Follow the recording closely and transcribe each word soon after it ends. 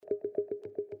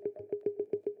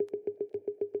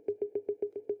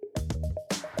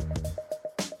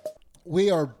We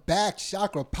are back.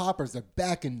 Chakra Poppers are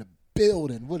back in the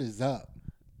building. What is up?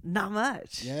 Not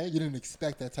much. Yeah, you didn't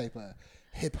expect that type of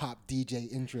hip-hop DJ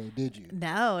intro, did you?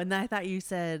 No, and I thought you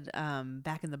said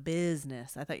back in the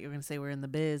business. I thought you were going to say we're in the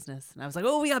business. And I was like,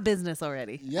 oh, we got business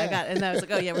already. Yeah. And I was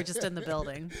like, oh, yeah, we're just in the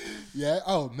building. Yeah?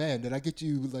 Oh, man, did I get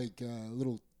you like a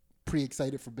little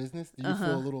pre-excited for business? Did you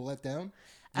feel a little let down?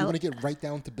 Do you want to get right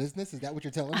down to business? Is that what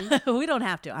you're telling me? We don't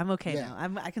have to. I'm okay now.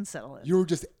 I can settle it. You were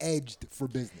just edged for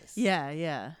business.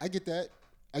 Yeah. I get that.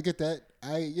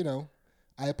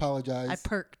 I apologize. I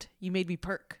perked. You made me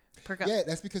perk. Perk up. Yeah,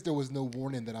 that's because there was no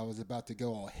warning that I was about to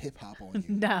go all hip-hop on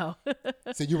you. No.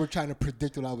 So you were trying to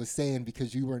predict what I was saying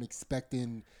because you weren't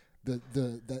expecting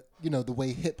the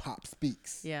way hip-hop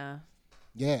speaks. Yeah.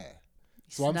 Yeah.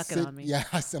 So Snuck it on me. Yeah,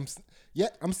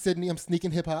 I'm Sydney. I'm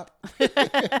sneaking hip-hop.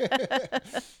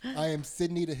 I am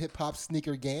Sydney the hip-hop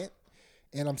sneaker Gant.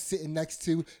 And I'm sitting next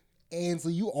to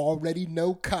Ansley. You already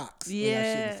know Cox. Yeah. I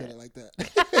shouldn't have said it like that.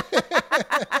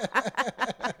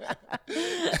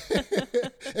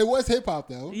 It was hip-hop,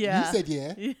 though. Yeah. You said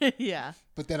yeah. Yeah.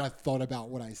 But then I thought about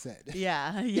what I said.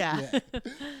 Yeah.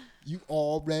 You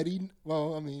already,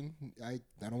 well, I mean, I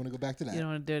don't want to go back to that. You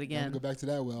don't want to do it again. I don't want to go back to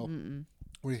that. Well,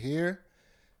 We're here.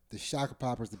 The Chakra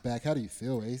Poppers are back. How do you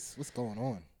feel, Ace? What's going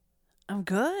on? I'm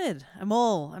good.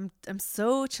 I'm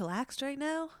so chillaxed right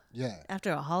now. Yeah.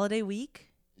 After a holiday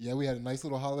week. Yeah, we had a nice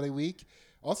little holiday week.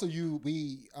 Also,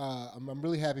 I'm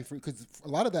really happy for because a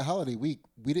lot of that holiday week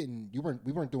we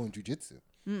weren't doing jujitsu,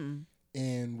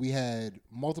 and we had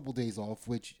multiple days off,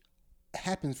 which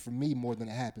happens for me more than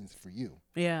it happens for you.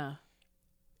 Yeah.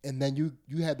 And then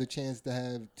you had the chance to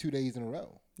have 2 days in a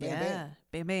row. Bam.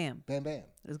 Bam. It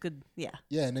was good. Yeah.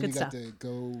 Yeah, and then good you got stuff. to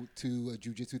go to a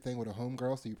jujitsu thing with a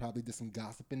homegirl, so you probably did some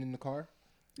gossiping in the car.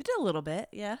 We did a little bit.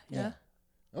 Yeah.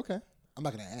 Okay. I'm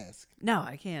not gonna ask. No,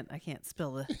 I can't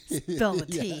spill the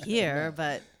tea here,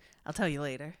 but I'll tell you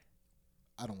later.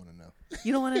 I don't want to know.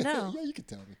 You don't want to know? Yeah, you can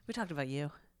tell me. We talked about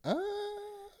you.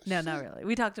 No, not really.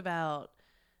 We talked about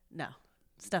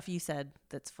stuff you said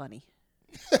that's funny.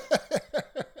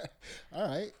 All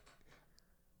right.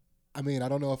 I mean, I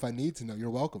don't know if I need to know. You're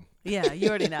welcome. Yeah, you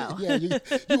already know. Yeah,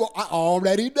 I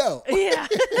already know. Yeah.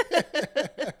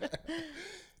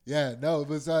 Yeah, it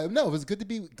was good to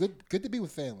be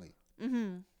with family.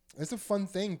 Mm-hmm. It's a fun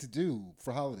thing to do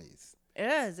for holidays.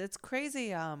 It is. It's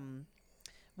crazy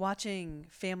watching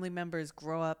family members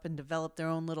grow up and develop their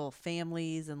own little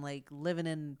families and like living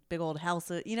in big old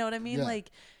houses. You know what I mean? Yeah.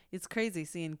 Like it's crazy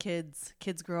seeing kids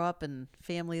grow up and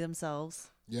family themselves.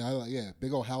 Yeah,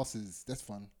 big old houses. That's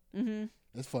fun. Mm-hmm.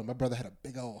 That's fun. My brother had a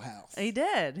big old house. He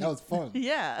did. That was fun.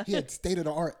 Yeah. He had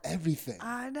state-of-the-art everything.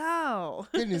 I know.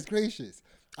 Goodness gracious.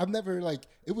 I've never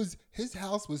his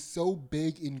house was so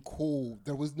big and cool.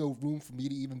 There was no room for me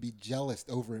to even be jealous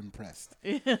over impressed.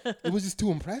 It was just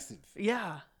too impressive.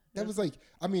 Yeah. That was like,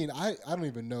 I mean, I don't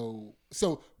even know.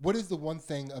 So what is the one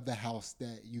thing of the house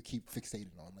that you keep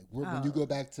fixated on? Like when you go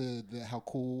back to how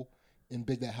cool and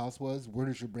big that house was, where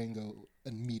does your brain go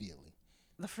immediately?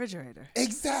 The refrigerator.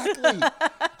 Exactly.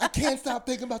 I can't stop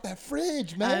thinking about that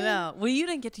fridge, man. I know. Well, you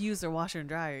didn't get to use their washer and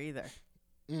dryer either.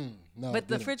 No. But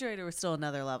the refrigerator was still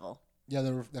another level. Yeah,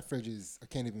 that fridge is, I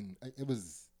can't even, it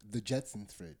was the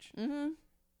Jetsons fridge. Mm-hmm.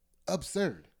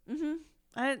 Absurd. Mm-hmm.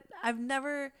 I've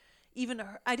never even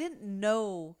heard, I didn't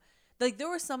know, like there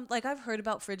were some, like I've heard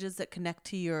about fridges that connect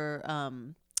to your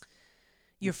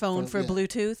phone for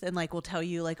Bluetooth and like will tell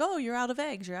you like, oh, you're out of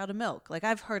eggs, you're out of milk. Like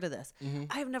I've heard of this. Mm-hmm.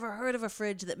 I've never heard of a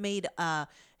fridge that made a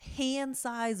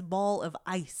hand-sized ball of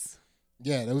ice.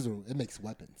 Yeah, it makes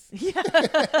weapons. Yeah.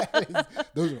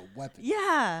 Those are weapons.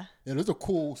 Yeah. Yeah, those are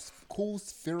cool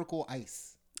spherical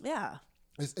ice. Yeah.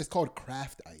 It's called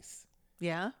craft ice.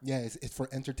 Yeah. Yeah, it's for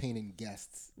entertaining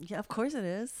guests. Yeah, of course it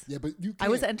is. Yeah, but you can't. I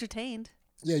was entertained.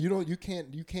 Yeah, you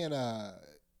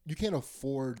can't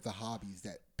afford the hobbies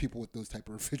that people with those type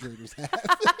of refrigerators have.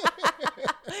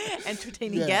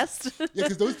 Entertaining guests. Yeah,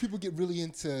 because those people get really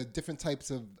into different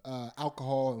types of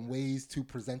alcohol and ways to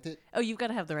present it. Oh, you've got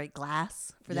to have the right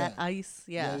glass for that ice.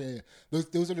 Yeah.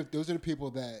 Those are the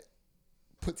people that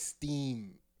put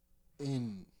steam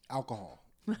in alcohol,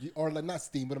 or like not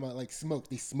steam, but like smoke.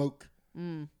 They smoke.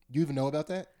 You even know about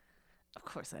that? Of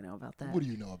course, I know about that. What do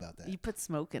you know about that? You put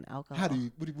smoke in alcohol. How do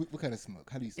you? What kind of smoke?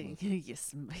 How do you smoke?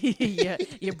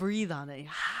 You breathe on it.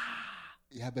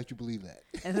 Yeah, I bet you believe that.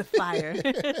 And the fire.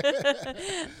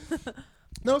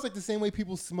 No, it's like the same way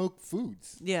people smoke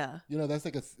foods. Yeah. You know, that's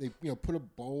like put a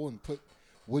bowl and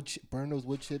burn those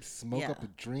wood chips, smoke up a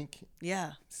drink.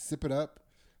 Yeah. Sip it up.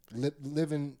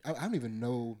 Live in, I don't even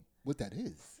know what that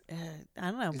is.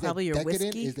 I don't know. Is probably that your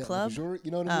decadent? whiskey is that club. Luxury?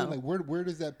 You know what I mean? Like where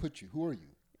does that put you? Who are you?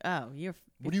 Oh, you're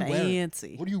What are you fancy.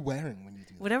 wearing? What are you wearing when you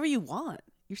do that? Whatever you want.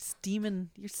 You're steaming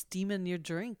your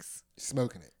drinks.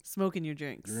 Smoking it. Smoking your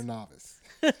drinks. You're a novice.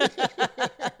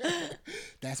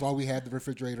 That's why we have the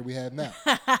refrigerator we have now.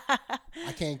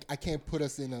 I can't put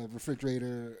us in a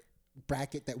refrigerator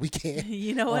bracket that we can't.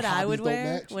 You know what I would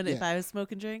wear if I was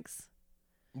smoking drinks?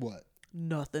 What?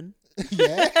 Nothing.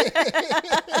 Yeah.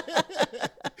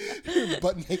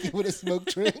 Butt naked with a smoke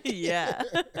drink. Yeah.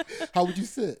 How would you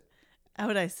sit? How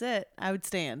would I sit? I would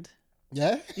stand.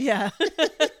 Yeah. Yeah.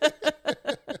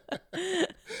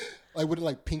 Like, would it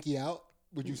like pinky out?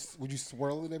 Would you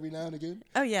swirl it every now and again?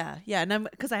 Oh yeah, yeah, and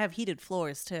because I have heated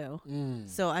floors too,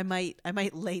 so I might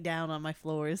lay down on my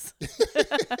floors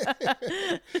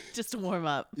just to warm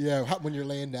up. Yeah, when you're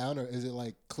laying down, or is it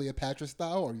like Cleopatra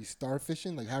style, or are you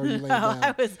starfishing? Like, how are you laying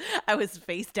down? I was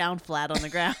face down, flat on the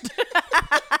ground.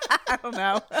 I don't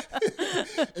know.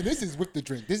 And this is with the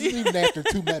drink. This isn't even after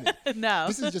 2 minutes. No.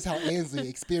 This is just how Ansley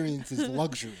experiences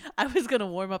luxury. I was gonna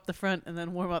warm up the front and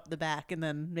then warm up the back and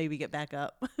then maybe get back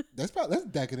up. That's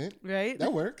decadent, right?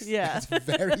 That works. Yeah, it's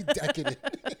very decadent.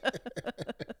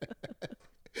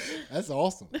 That's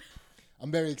awesome. I'm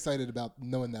very excited about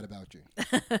knowing that about you.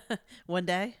 One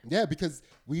day? Yeah, because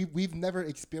we've never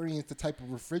experienced the type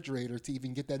of refrigerator to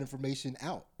even get that information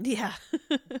out. Yeah.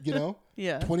 You know?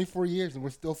 Yeah. 24 years and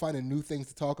we're still finding new things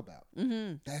to talk about.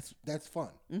 Mm-hmm. That's fun.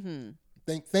 Mm-hmm.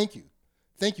 Thank you.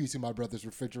 Thank you to my brother's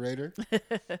refrigerator.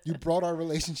 You brought our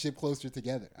relationship closer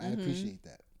together. I appreciate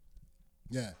that.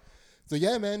 Yeah. So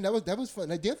yeah, man, that was fun.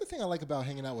 Like, the other thing I like about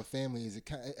hanging out with family is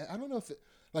I don't know if it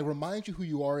like reminds you who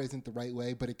you are isn't the right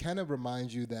way, but it kind of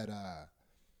reminds you that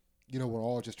we're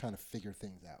all just trying to figure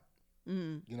things out.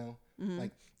 You know?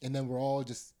 Like, and then we're all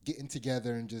just getting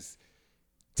together and just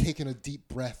taking a deep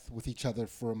breath with each other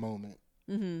for a moment.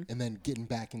 And then getting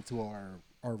back into our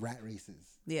rat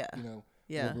races. Yeah. You know?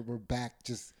 Yeah. We're back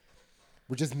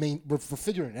we're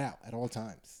figuring it out at all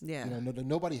times. Yeah. You know,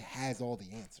 nobody has all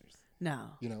the answers. No.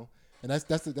 You know? And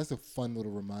that's a fun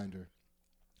little reminder.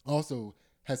 Also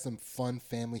has some fun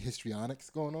family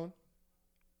histrionics going on.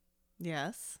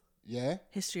 Yes. Yeah?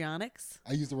 Histrionics?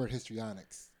 I use the word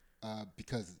histrionics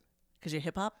because you're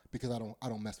hip hop? Because I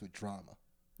don't mess with drama.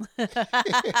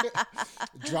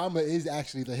 Drama is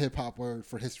actually the hip hop word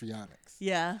for histrionics.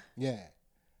 Yeah. Yeah.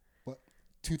 But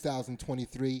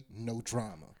 2023, no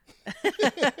drama.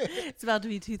 It's about to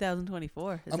be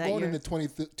 2024. I'm going into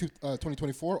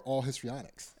 2024, all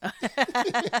histrionics.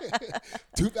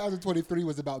 2023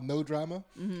 was about no drama.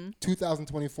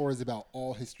 2024 is about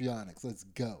all histrionics. Let's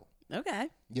go. Okay.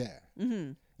 Yeah.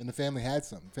 And the family had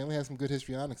some. The family had some good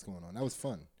histrionics going on. That was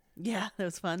fun. Yeah, that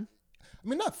was fun. I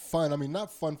mean, not fun. I mean,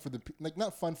 not fun for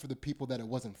the people that it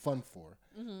wasn't fun for.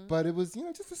 But it was,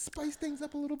 just to spice things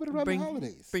up a little bit around the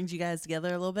holidays. Brings you guys together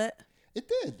a little bit. It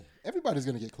did. Everybody's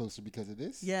going to get closer because of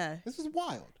this. Yeah. This was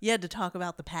wild. You had to talk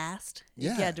about the past.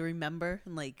 Yeah. You had to remember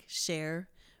and share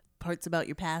parts about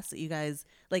your past that you guys,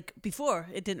 before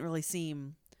it didn't really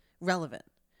seem relevant.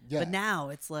 Yeah. But now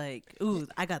it's like, ooh,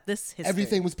 I got this history.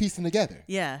 Everything was piecing together.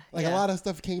 Yeah. A lot of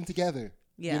stuff came together.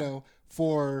 Yeah.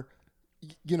 For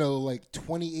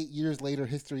 28 years later,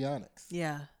 histrionics.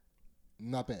 Yeah.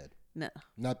 Not bad. No.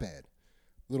 Not bad.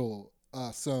 Little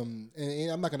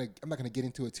and I'm not gonna get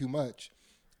into it too much,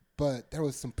 but there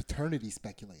was some paternity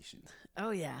speculation.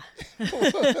 Oh yeah.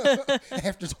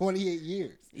 After 28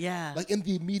 years. Yeah. In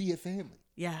the immediate family.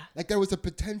 Yeah. There was a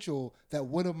potential that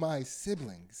one of my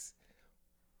siblings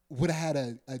would have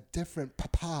had a different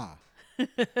papa.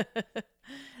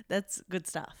 That's good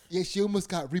stuff. Yeah, she almost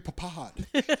got repapa'd.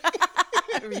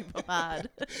 Repapa'd.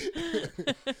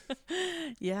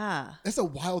 Yeah. That's a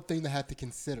wild thing to have to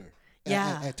consider.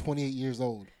 At 28 years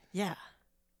old. Yeah.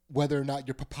 Whether or not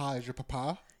your papa is your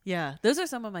papa. Yeah. Those are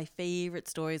some of my favorite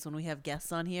stories when we have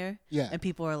guests on here. Yeah. And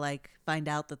people are find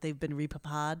out that they've been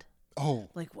repapa'd. Oh.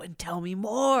 Tell me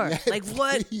more.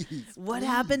 Yeah, what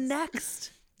happened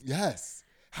next? Yes.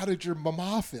 How did your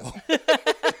mama feel?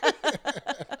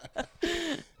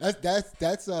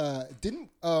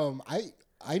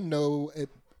 I know it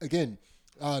again,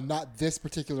 not this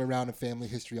particular round of family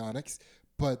histrionics,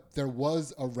 but there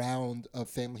was a round of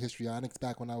family histrionics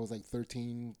back when I was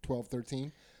 12,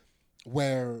 13,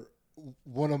 where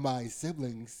one of my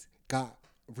siblings got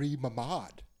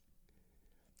re-mama'd.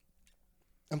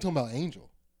 I'm talking about Angel.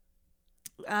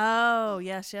 Oh,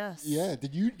 yes. Yeah,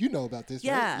 did you know about this?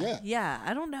 Yeah, right? yeah.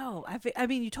 I don't know. I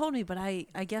mean, you told me, but I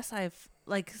guess I've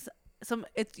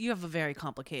you have a very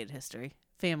complicated history,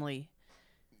 family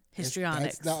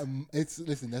histrionics.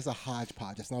 Listen, that's a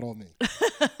hodgepodge. That's not on me.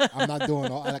 I'm not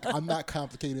doing I'm not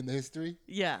complicating the history.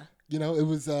 Yeah. It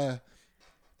was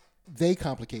they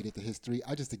complicated the history.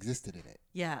 I just existed in it.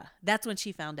 Yeah, that's when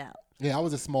she found out. Yeah, I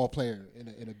was a small player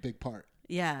in a big part.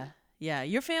 Yeah. Yeah,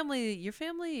 your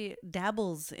family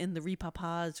dabbles in the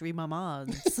repapas, remamas.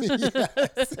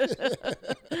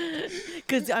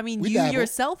 Because I mean, you dabble.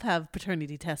 yourself have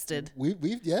paternity tested.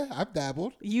 I've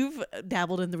dabbled. You've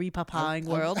dabbled in the repapaing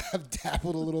world. I've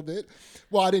dabbled a little bit.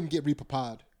 Well, I didn't get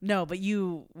repapa'd. No, but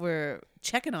you were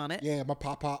checking on it. Yeah, my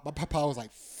papa was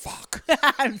like, "Fuck,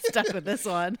 I'm stuck with this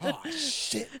one." Oh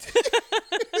shit.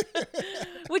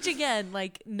 Which again,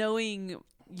 like knowing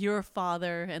your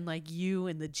father and like you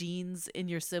and the genes in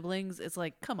your siblings, it's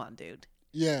like, come on, dude.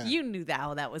 Yeah. You knew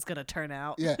how that was going to turn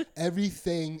out. Yeah.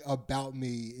 Everything about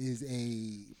me is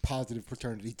a positive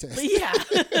paternity test. Yeah.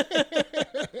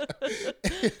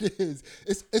 It is.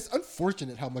 It's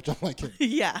unfortunate how much I'm like him.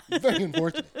 Yeah. Very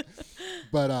unfortunate.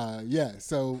 But yeah.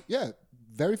 So yeah,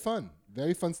 very fun.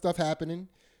 Very fun stuff happening.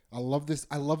 I love this.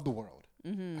 I love the world.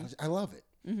 Mm-hmm. I love it.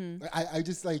 Mm-hmm. I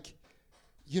just like,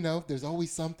 there's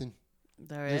always something.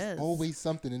 There's always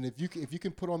something, and if you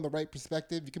can put on the right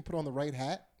perspective, you can put on the right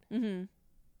hat, you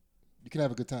can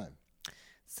have a good time.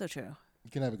 So true. You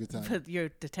can have a good time. Put your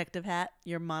detective hat,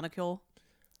 your monocle.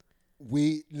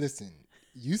 Listen.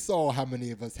 You saw how many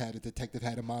of us had a detective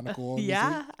hat and monocle on.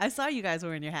 Yeah, I saw you guys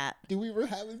wearing your hat. Dude, we were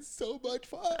having so much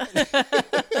fun.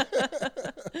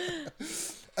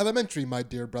 Elementary, my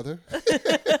dear brother.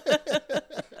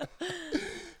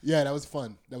 Yeah, that was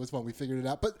fun. We figured it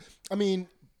out, but I mean.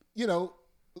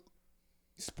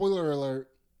 Spoiler alert,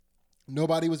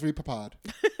 nobody was repapa'd.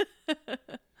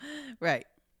 Right.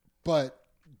 But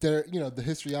the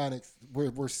histrionics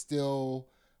were still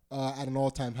at an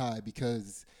all-time high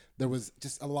because there was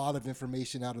just a lot of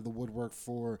information out of the woodwork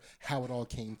for how it all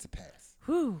came to pass.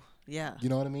 Whew. Yeah. You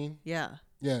know what I mean? Yeah.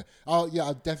 Yeah. I'll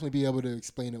definitely be able to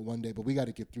explain it one day, but we got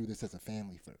to get through this as a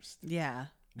family first. Yeah.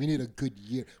 We need a good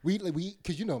year.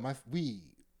 Because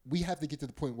we have to get to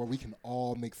the point where we can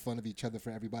all make fun of each other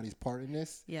for everybody's part in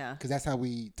this. Yeah. Because that's how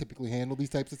we typically handle these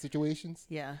types of situations.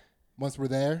 Yeah. Once we're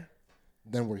there,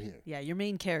 then we're here. Yeah, your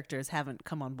main characters haven't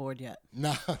come on board yet.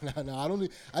 No. I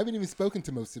haven't even spoken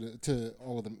to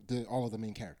all of the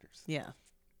main characters. Yeah.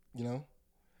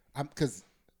 I'm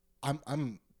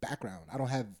background. I don't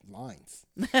have lines.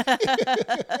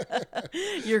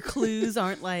 Your clues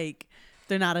aren't like.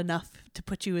 They're not enough to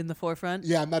put you in the forefront.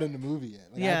 Yeah, I'm not in the movie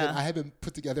yet. I haven't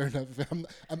put together enough.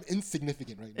 I'm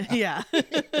insignificant right now. Yeah.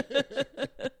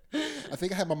 I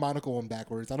think I had my monocle on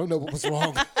backwards. I don't know what was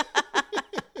wrong. I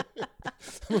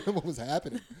don't know what was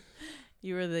happening.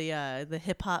 You were the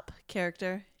hip hop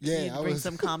character. Yeah, You'd bring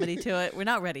some comedy to it. We're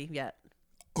not ready yet.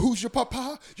 Who's your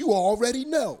papa? You already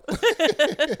know.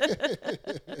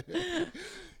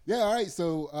 Yeah. All right.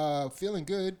 So feeling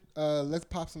good. Let's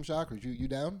pop some chakras. You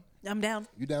down? I'm down.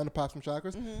 You down to pop some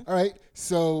chakras? Mm-hmm. All right.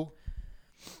 So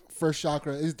first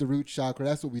chakra is the root chakra.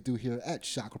 That's what we do here at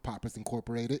Chakra Poppers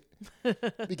Incorporated.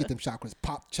 We get them chakras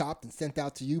popped, chopped, and sent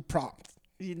out to you prompt.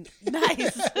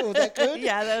 Nice. Was that good?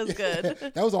 Yeah, that was good.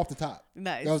 That was off the top.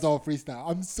 Nice. That was all freestyle.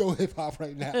 I'm so hip hop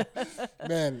right now.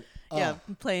 Man. Yeah,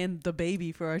 playing The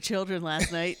Baby for our children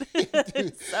last night.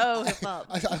 Dude, so hip hop.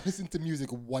 I listened to music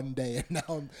one day, and now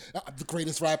I'm the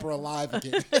greatest rapper alive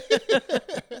again.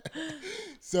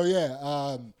 So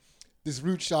yeah, this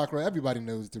root chakra. Everybody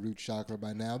knows the root chakra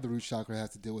by now. The root chakra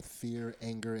has to deal with fear,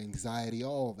 anger, anxiety,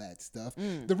 all that stuff.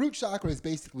 The root chakra is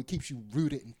basically keeps you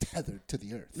rooted and tethered to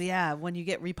the earth. Yeah, when you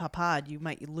get repapa'd, you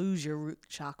might lose your root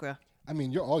chakra. I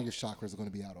mean, all your chakras are going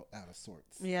to be out of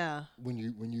sorts. Yeah. When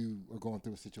you are going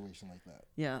through a situation like that.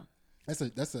 Yeah.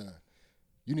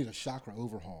 You need a chakra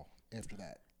overhaul after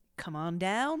that. Come on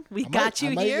down. We got you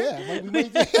here.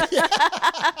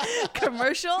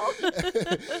 Commercial.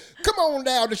 Come on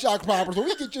down to Chakra Poppers where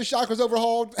we get your chakras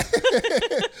overhauled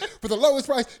for the lowest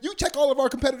price. You check all of our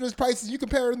competitors' prices. You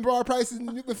compare them to our prices,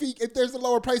 and if there's a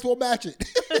lower price, we'll match it.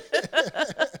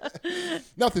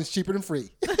 Nothing's cheaper than free.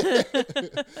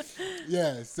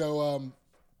 Yeah. So,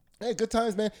 hey, good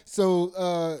times, man.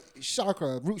 So,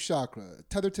 chakra, root chakra,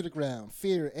 tethered to the ground,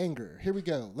 fear, anger. Here we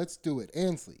go. Let's do it.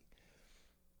 Ansley.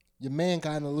 Your man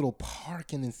got in a little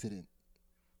parking incident.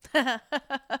 Yeah,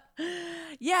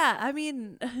 I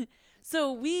mean,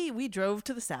 so we drove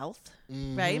to the south,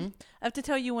 right? I have to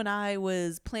tell you, when I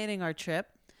was planning our trip,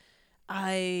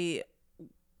 I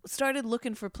started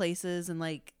looking for places and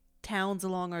like towns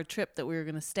along our trip that we were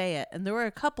going to stay at. And there were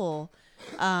a couple,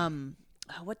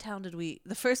 what town did the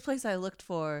first place I looked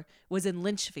for was in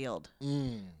Lynchfield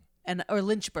or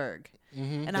Lynchburg.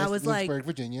 Mm-hmm. And that's I was Lynchburg, like,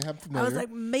 Virginia. I was like,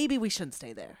 maybe we shouldn't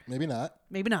stay there. Maybe not.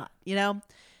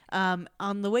 On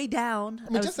the way down, I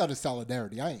mean, just out of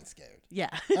solidarity, I ain't scared. Yeah.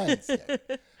 I ain't scared.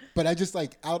 But I just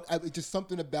like it's just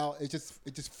something about it.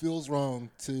 Just feels wrong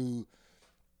to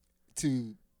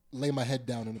lay my head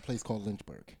down in a place called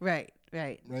Lynchburg. Right.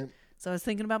 So I was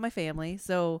thinking about my family.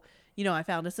 So I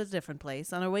found us a different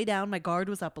place. On our way down, my guard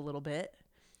was up a little bit.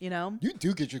 You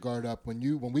do get your guard up when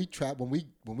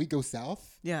we go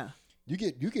south. Yeah. You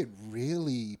get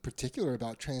really particular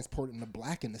about transporting the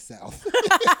black in the South.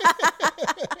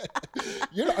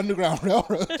 You're the Underground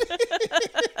Railroad.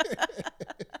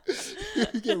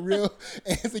 You get real.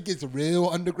 Ansley gets real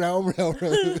Underground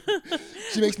Railroad.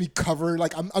 She makes me cover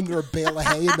like I'm under a bale of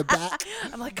hay in the back.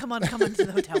 I'm like, come on to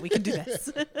the hotel. We can do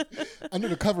this. Under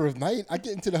the cover of night, I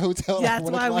get into the hotel at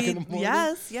 1 o'clock in the morning.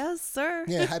 Yes, sir.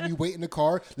 Yeah, have you wait in the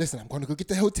car. Listen, I'm going to go get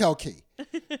the hotel key.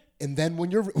 And then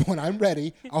when I'm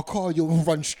ready, I'll call you and we'll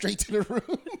run straight to the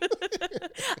room.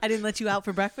 I didn't let you out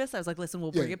for breakfast. I was like, listen,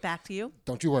 we'll bring it back to you.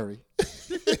 Don't you worry.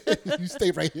 You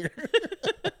stay right here.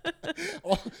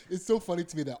 It's so funny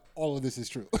to me that all of this is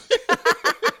true.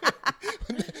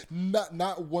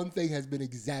 Not one thing has been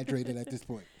exaggerated at this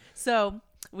point. So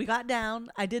we got down.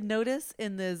 I did notice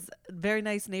in this very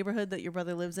nice neighborhood that your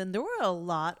brother lives in, there were a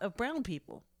lot of brown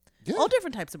people. Yeah. All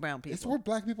different types of brown people. It's where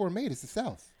black people are made. It's the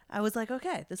South. I was like,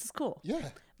 okay, this is cool. Yeah.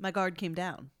 My guard came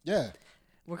down. Yeah.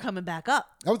 We're coming back up.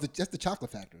 That's the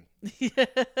chocolate factory. In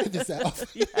the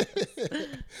South. Yes.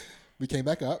 We came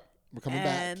back up. We're coming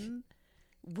back.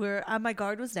 And my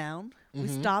guard was down. Mm-hmm. We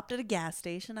stopped at a gas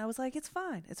station. I was like, it's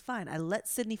fine. I let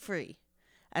Sydney free.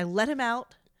 I let him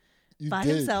out by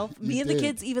himself. Me and the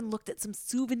kids even looked at some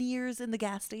souvenirs in the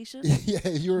gas station. Yeah,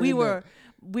 we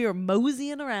were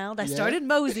moseying around. I started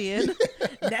moseying.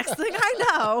 Next thing I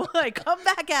know, I come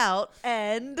back out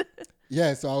and...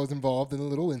 Yeah, so I was involved in a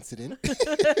little incident.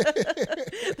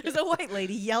 There's a white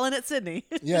lady yelling at Sydney.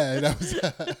 Yeah, that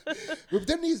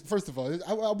was... first of all,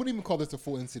 I wouldn't even call this a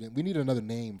full incident. We need another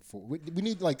name for it. We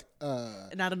need like...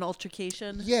 Not an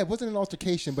altercation? Yeah, it wasn't an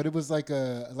altercation, but it was like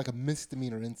a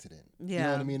misdemeanor incident. Yeah. You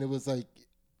know what I mean? It was like...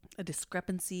 A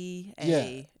discrepancy,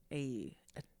 a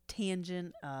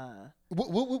tangent.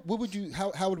 What would you...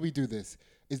 How would we do this?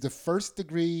 Is a first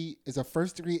degree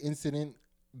incident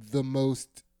the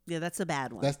most... Yeah, that's a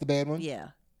bad one. That's the bad one? Yeah.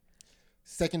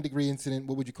 Second degree incident,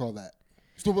 what would you call that?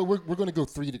 So we're going to go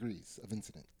 3 degrees of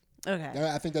incident. Okay.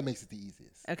 I think that makes it the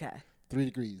easiest. Okay. 3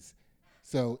 degrees.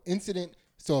 So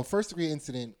a first degree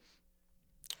incident,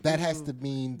 that has to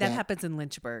mean that happens in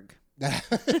Lynchburg.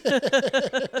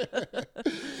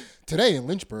 Today in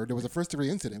Lynchburg, there was a first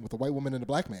degree incident with a white woman and a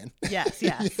black man. Yes.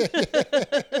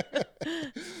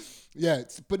 Yeah,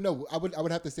 but no, I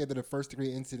would have to say that a first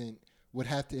degree incident would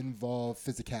have to involve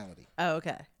physicality. Oh,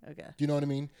 okay. Do you know what I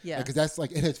mean? Yeah. Because that's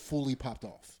like, it has fully popped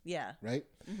off. Yeah. Right?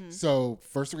 Mm-hmm. So,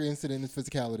 first degree incident is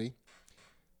physicality.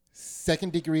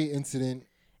 Second degree incident.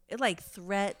 It like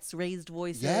threats, raised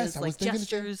voices, like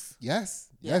gestures. Yes.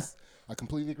 I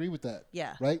completely agree with that.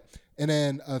 Yeah. Right? And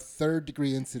then a third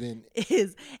degree incident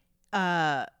is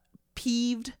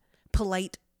peeved,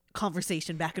 polite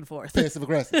conversation back and forth. Passive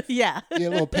aggressive. Yeah. Yeah,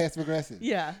 a little passive aggressive.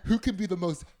 Yeah. Who can be the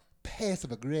most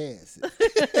passive aggressive?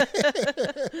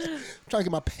 Trying to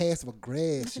get my passive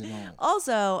aggression on.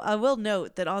 Also, I will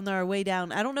note that on our way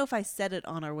down, I don't know if I said it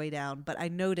on our way down, but I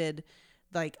noted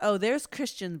like, oh, there's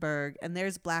Christiansburg and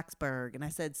there's Blacksburg. And I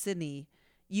said, Sydney,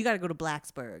 you got to go to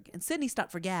Blacksburg. And Sydney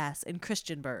stopped for gas in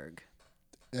Christiansburg.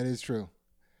 That is true.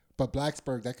 But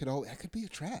Blacksburg, that could be a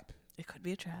trap. It could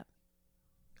be a trap.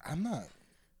 I'm not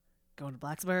going to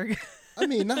Blacksburg. I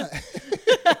mean, not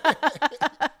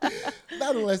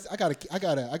unless I gotta.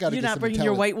 You're not bringing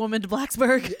your white woman to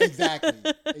Blacksburg. Exactly.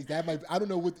 I don't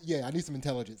know what. Yeah, I need some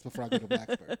intelligence before I go to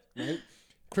Blacksburg. Right?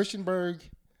 Christiansburg,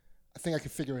 I think I can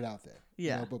figure it out there.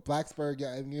 Yeah. But Blacksburg,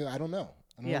 I don't know.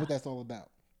 I don't know what that's all about.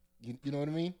 You know what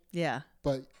I mean? Yeah.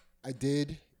 But I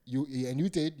did. You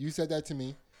did. You said that to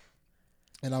me,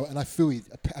 and I pooeyed.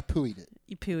 I pooeyed it.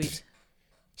 You pooeyed.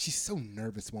 She's so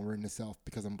nervous when we're in the South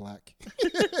because I'm black.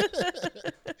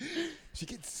 She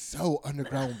gets so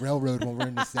Underground Railroad when we're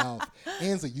in the South.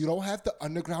 Ansley, you don't have to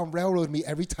Underground Railroad me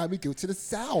every time we go to the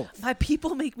South. My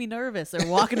people make me nervous. They're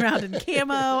walking around in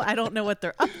camo. I don't know what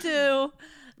they're up to.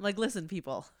 I'm like, listen,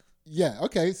 people. Yeah,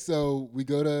 okay. So we're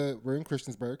in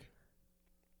Christiansburg.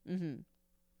 Mm-hmm.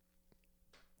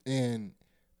 And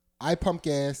I pump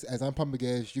gas. As I'm pumping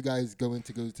gas, you guys go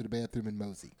to the bathroom and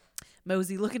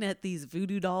mosey, looking at these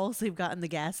voodoo dolls they've got in the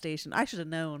gas station. I should have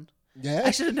known. Yeah?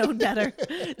 I should have known better.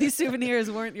 These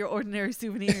souvenirs weren't your ordinary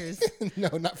souvenirs. No,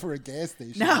 not for a gas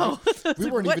station. No.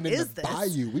 We weren't even in the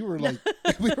bayou. We were like,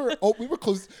 we were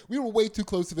close. We were way too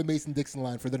close to the Mason-Dixon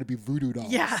line for there to be voodoo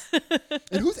dolls. Yeah.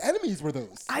 And whose enemies were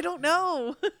those? I don't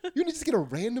know. You didn't just get a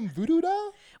random voodoo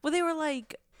doll? Well, they were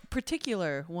like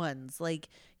particular ones. Like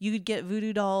you could get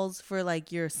voodoo dolls for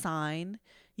like your sign.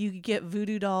 You could get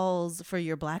voodoo dolls for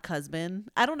your black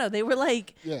husband. I don't know. They were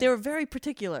like, they were very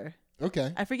particular.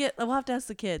 Okay. I forget. We'll have to ask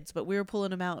the kids, but we were pulling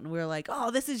them out and we were like,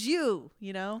 oh, this is you,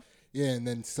 you know? Yeah, and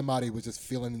then somebody was just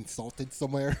feeling insulted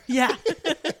somewhere. Yeah.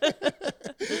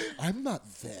 I'm not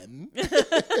them.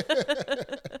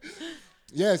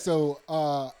 Yeah, so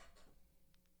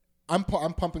I'm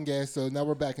pumping gas. So now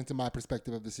we're back into my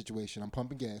perspective of the situation. I'm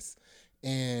pumping gas,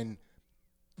 and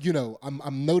you know,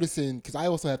 I'm noticing because I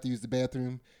also have to use the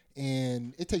bathroom,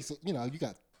 and it takes, you know, you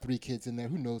got 3 kids in there.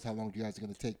 Who knows how long you guys are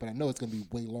going to take? But I know it's going to be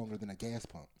way longer than a gas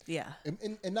pump. Yeah.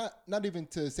 And not even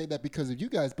to say that because of you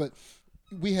guys, but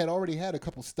we had already had a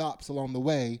couple stops along the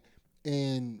way,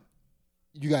 and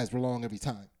you guys were long every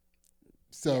time.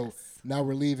 So now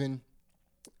we're leaving.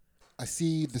 I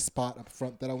see the spot up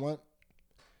front that I want.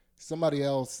 Somebody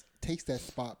else takes that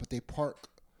spot, but they park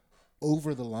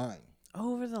over the line.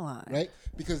 Over the line. Right?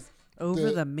 Because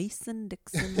over the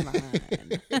Mason-Dixon line.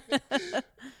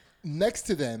 Next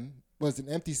to them was an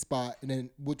empty spot, and then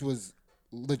which was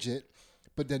legit.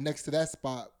 But then next to that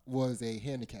spot was a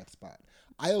handicap spot.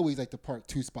 I always like to park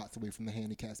 2 spots away from the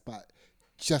handicap spot,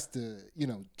 just to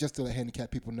let handicap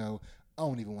people know I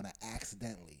don't even want to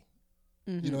accidentally.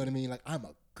 Mm-hmm. You know what I mean? Like, I'm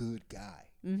a good guy.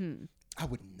 Mm-hmm. I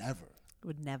would never.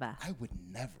 I would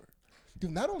never.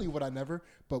 Dude, not only would I never,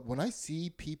 but when I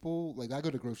see people, like I go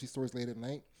to grocery stores late at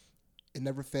night, it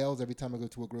never fails. Every time I go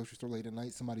to a grocery store late at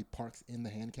night, somebody parks in the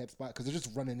handicap spot because they're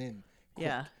just running in quick.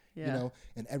 Yeah. You know,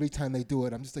 and every time they do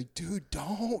it, I'm just like, dude,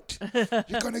 don't.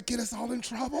 You're going to get us all in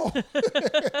trouble.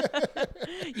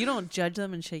 You don't judge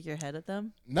them and shake your head at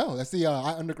them? No, that's the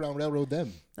I Underground Railroad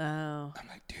them. Oh. I'm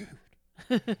like, dude,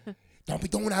 don't be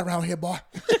doing that around here, boy.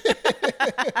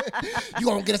 You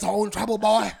going to get us all in trouble,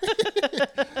 boy.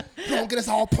 You going to get us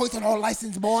all points on our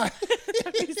license, boy.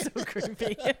 That'd be so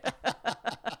creepy.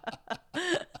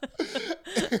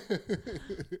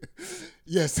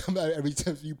 Yeah, somebody every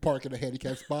time you park in a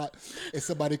handicap spot and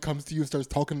somebody comes to you and starts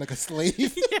talking like a slave.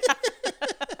 Yeah.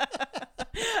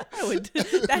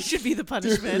 That should be the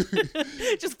punishment.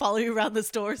 Just follow you around the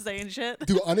store saying shit.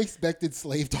 Do unexpected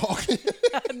slave talk.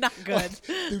 Not good.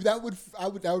 Dude, that would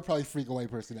probably freak a white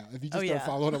person out. If you just start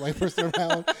following a white person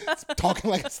around talking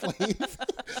like a slave.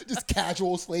 Just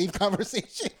casual slave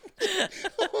conversation.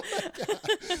 Oh my God.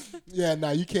 Yeah, no,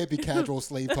 you can't be casual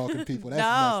slave talking people. That's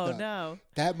messed up. No.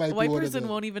 That might a white be person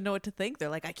won't even know what to think. They're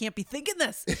like, I can't be thinking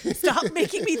this. Stop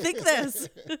making me think this.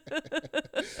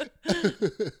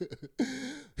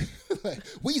 Like,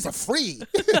 we's are free.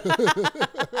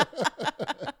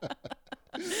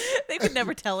 They would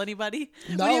never tell anybody.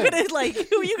 No. Who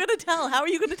are you gonna tell? How are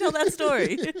you gonna tell that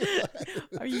story?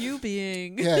 Are you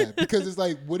being? Yeah, because it's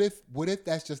like, what if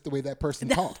that's just the way that person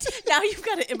talked? Now you've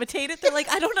got to imitate it. They're like,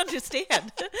 I don't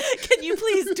understand. Can you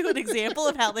please do an example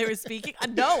of how they were speaking?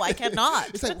 No, I cannot.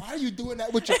 It's like, why are you doing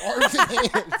that with your arms and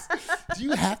hands? Do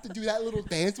you have to do that little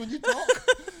dance when you talk?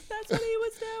 That's what he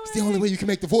was doing. It's the only way you can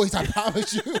make the voice, I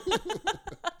promise you.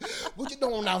 What you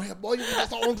doing out here, boy? You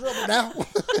just all in trouble now.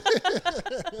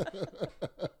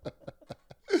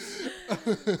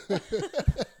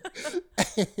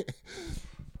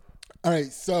 All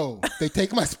right, so they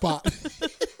take my spot.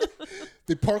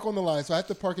 They park on the line, so I have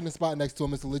to park in the spot next to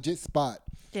them. It's a legit spot.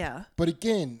 Yeah. But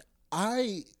again,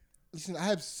 I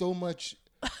have so much.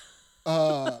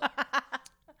 I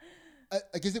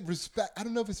guess it respect. I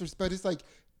don't know if it's respect. It's like,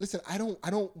 listen, I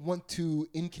don't want to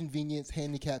inconvenience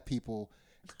handicapped people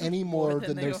any more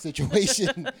than their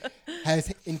situation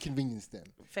has inconvenienced them.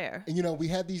 Fair. And we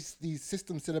have these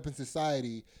systems set up in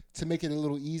society to make it a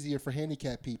little easier for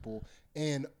handicapped people,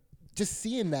 and just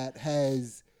seeing that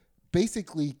has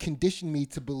basically conditioned me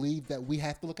to believe that we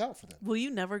have to look out for them. Will you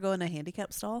never go in a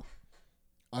handicap stall?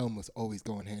 I almost always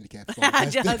go in handicap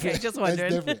stalls. Okay, just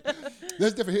wondering.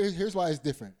 That's different. Here's why it's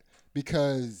different.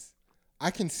 Because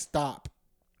I can stop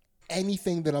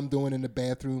anything that I'm doing in the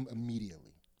bathroom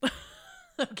immediately.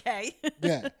 Okay.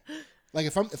 Yeah. Like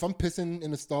if I'm pissing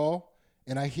in a stall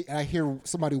and I hear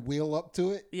somebody wheel up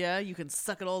to it. Yeah, you can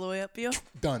suck it all the way up you.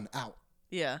 Done. Out.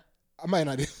 Yeah. I might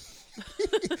not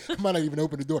even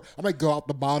open the door. I might go out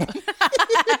the bottom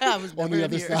on the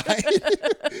other side.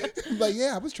 Like,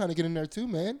 yeah, I was trying to get in there too,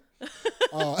 man.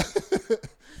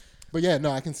 But yeah, no,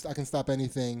 I can stop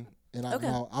anything, and I'm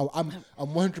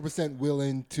 100%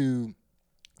 willing to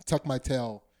tuck my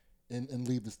tail and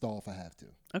leave the stall if I have to.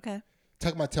 Okay.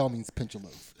 tuck my tail means pinch a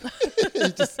loaf.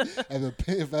 It's just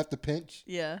if I have to pinch,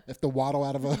 yeah, if to waddle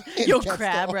out of a you'll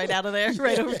crab stall, right out of there,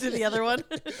 right over to the other one.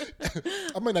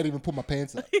 I might not even pull my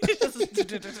pants up.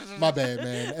 My bad,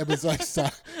 man. It was like it's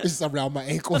just around my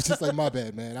ankle. It's just like my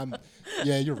bad, man.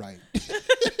 Yeah, you're right.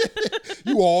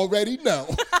 You already know.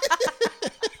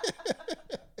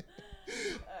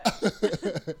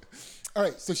 All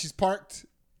right, so she's parked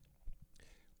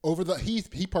over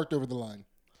he parked over the line,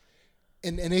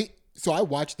 so I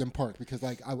watched them park because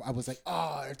like I was like,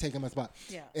 oh, they're taking my spot.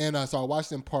 Yeah. And so I watched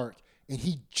them park, and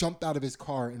he jumped out of his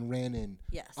car and ran in.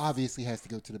 Yes. Obviously has to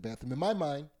go to the bathroom. In my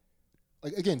mind,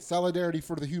 like again, solidarity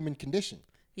for the human condition.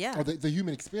 Yeah. Or the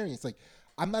human experience. Like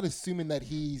I'm not assuming that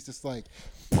he's just like,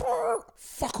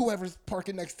 fuck whoever's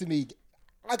parking next to me.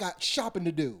 I got shopping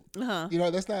to do. Uh-huh. You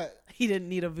know, that's not. He didn't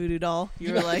need a voodoo doll.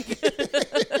 You were like,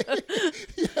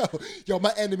 yo,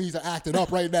 my enemies are acting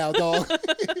up right now, dog.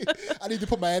 I need to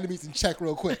put my enemies in check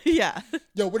real quick. Yeah.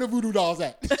 Yo, where the voodoo dolls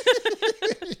at?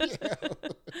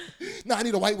 No, I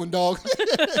need a white one, dog.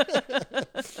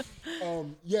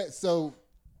 Yeah, so,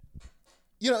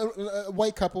 you know, a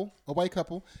white couple,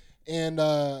 and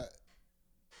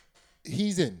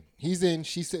he's in.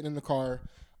 She's sitting in the car.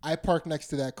 I park next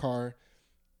to that car.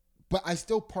 But I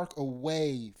still park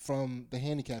away from the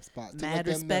handicap spot. Mad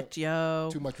respect, yo.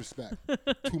 Too much respect.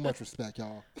 Too much respect,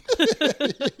 y'all.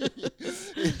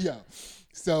 Yeah.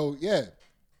 So, yeah.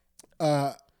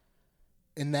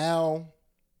 And now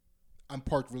I'm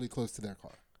parked really close to their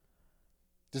car.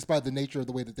 Just by the nature of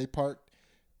the way that they parked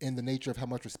and the nature of how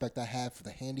much respect I have for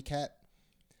the handicap,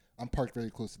 I'm parked very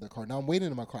close to their car. Now I'm waiting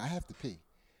in my car. I have to pee.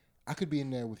 I could be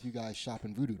in there with you guys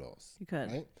shopping voodoo dolls. You could.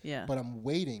 Right? Yeah. But I'm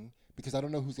waiting because I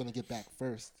don't know who's going to get back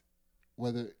first.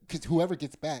 Because whoever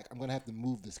gets back, I'm going to have to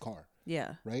move this car.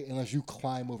 Yeah. Right? Unless you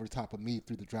climb over top of me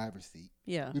through the driver's seat.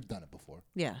 Yeah. We've done it before.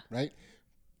 Yeah. Right?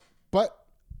 But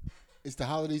it's the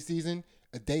holiday season.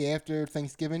 A day after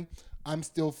Thanksgiving, I'm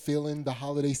still feeling the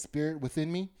holiday spirit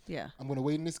within me. Yeah. I'm going to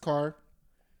wait in this car,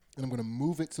 and I'm going to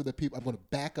move it so that I'm going to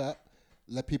back up,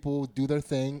 let people do their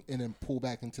thing, and then pull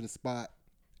back into the spot,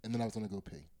 and then I was going to go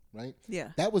pee. Right?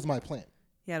 Yeah. That was my plan.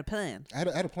 You had a plan. I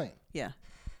had a plan. Yeah.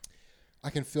 I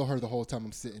can feel her the whole time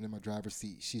I'm sitting in my driver's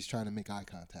seat. She's trying to make eye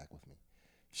contact with me.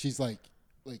 She's like,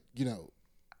 you know,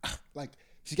 like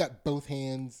she's got both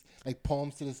hands, like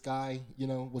palms to the sky, you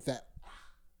know, with that,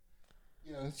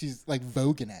 you know, she's like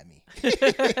voguing at me.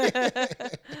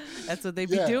 That's what they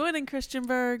be doing in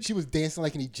Christianburg. She was dancing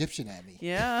like an Egyptian at me.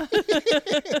 Yeah.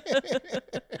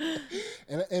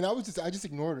 and I just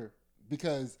ignored her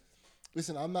because,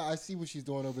 listen, I see what she's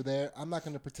doing over there. I'm not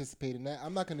going to participate in that.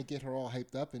 I'm not going to get her all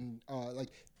hyped up and like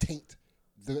taint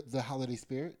the holiday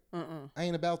spirit. I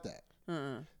ain't about that.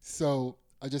 So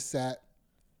I just sat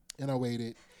and I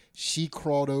waited. She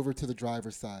crawled over to the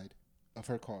driver's side of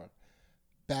her car,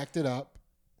 backed it up,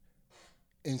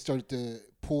 and started to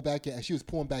pull back in. As she was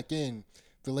pulling back in,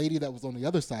 the lady that was on the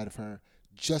other side of her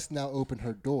just now opened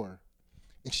her door,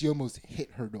 and she almost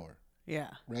hit her door. Yeah.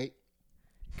 Right?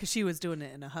 Because she was doing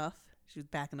it in a huff. She was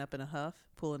backing up in a huff,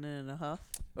 pulling in a huff,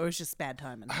 or it was just bad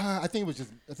timing. I think it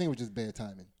was just bad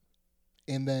timing,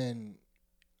 and then,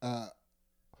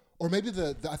 or maybe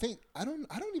I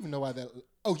don't even know why that.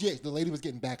 Oh yeah, the lady was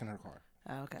getting back in her car.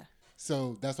 Oh, okay.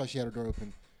 So that's why she had her door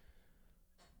open.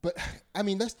 But I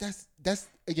mean, that's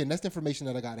information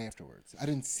that I got afterwards. I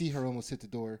didn't see her almost hit the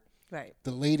door. Right.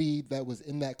 The lady that was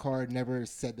in that car never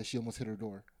said that she almost hit her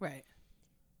door. Right.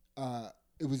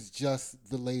 It was just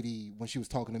the lady when she was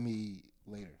talking to me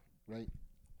later, right?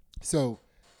 So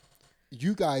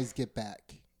you guys get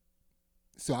back.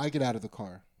 So I get out of the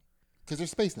car because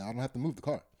there's space now. I don't have to move the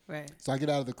car. Right. So I get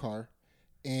out of the car,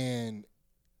 and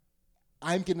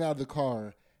I'm getting out of the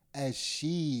car as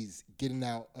she's getting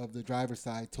out of the driver's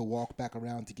side to walk back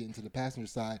around to get into the passenger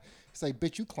side. It's like,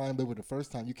 bitch, you climbed over the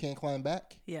first time. You can't climb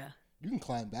back? Yeah. You can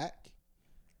climb back.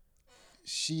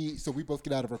 So we both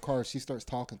get out of her car. She starts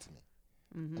talking to me.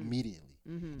 Immediately.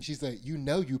 She's like,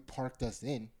 you parked us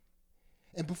in.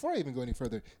 And before I even go any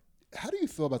further, how do you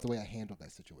feel about the way I handled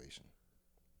that situation?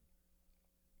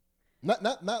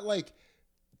 Not like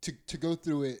to go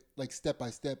through it like step by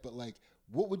step, but like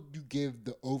what would you give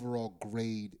the overall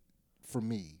grade for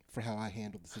me for how I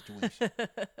handled the situation?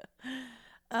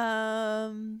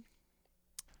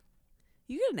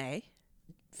 You get an A.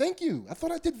 Thank you. I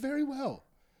thought I did very well.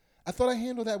 I thought I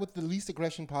handled that with the least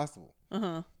aggression possible.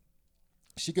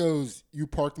 She goes, you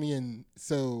parked me in,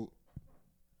 so...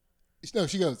 No,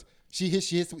 she goes, she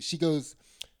goes,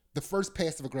 the first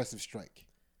passive-aggressive strike.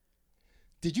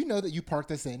 Did you know that you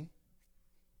parked us in?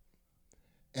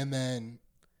 And then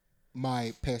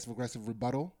my passive-aggressive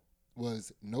rebuttal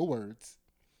was, no words.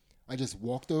 I just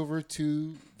walked over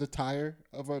to the tire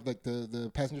of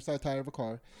the passenger side tire of a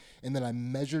car, and then I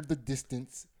measured the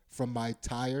distance from my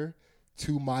tire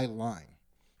to my line,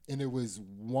 and it was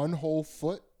 1 whole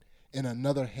foot and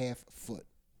another half foot,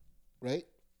 right?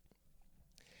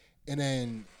 And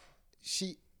then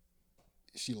she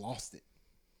lost it.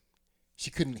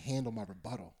 She couldn't handle my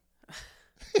rebuttal.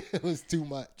 It was too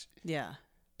much. Yeah.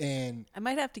 And I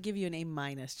might have to give you an A-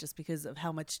 just because of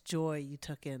how much joy you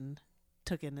took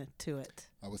into it.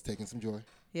 I was taking some joy.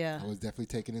 Yeah. I was definitely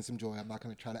taking in some joy. I'm not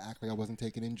going to try to act like I wasn't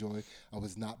taking in joy. I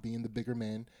was not being the bigger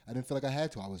man. I didn't feel like I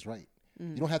had to. I was right.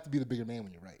 You don't have to be the bigger man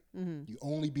when you're right. You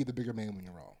only be the bigger man when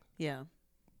you're wrong. Yeah.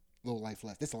 Little life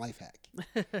lesson. This is a life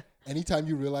hack. Anytime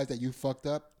you realize that you fucked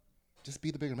up, just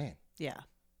be the bigger man. Yeah.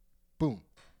 Boom.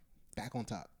 Back on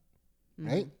top.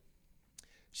 Right?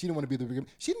 She didn't want to be the bigger.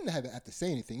 She didn't have to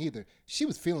say anything either. She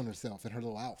was feeling herself in her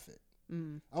little outfit. I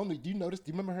don't know. Do you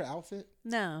remember her outfit?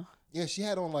 No. Yeah, she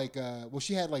had on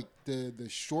she had like the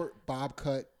short bob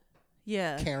cut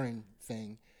Karen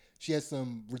thing. She had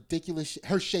some ridiculous,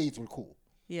 her shades were cool.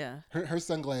 Yeah. Her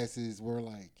sunglasses were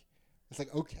like, it's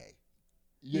like, okay.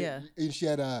 Yeah. And she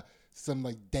had some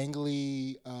like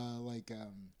dangly,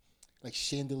 like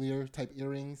chandelier type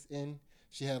earrings in.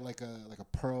 She had like a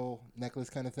pearl necklace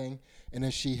kind of thing. And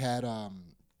then she had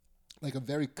like a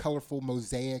very colorful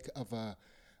mosaic of I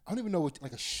don't even know what,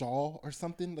 like a shawl or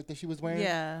something like that she was wearing.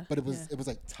 Yeah. But it was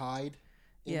like tied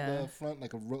in the front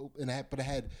like a rope, and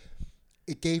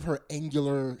it gave her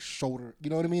angular shoulder. You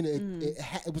know what I mean?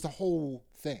 It was a whole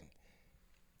thing.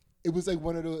 It was like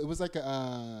one of those. It was like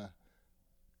a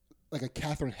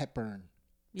Katharine Hepburn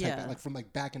type, like from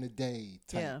like back in the day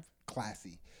type,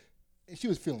 classy. And she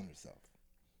was feeling herself,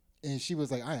 and she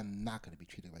was like, "I am not going to be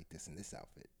treated like this in this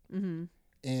outfit."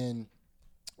 And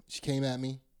she came at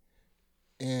me.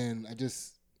 And I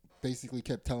just basically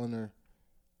kept telling her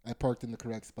I parked in the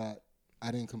correct spot.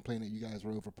 I didn't complain that you guys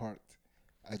were overparked.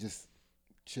 I just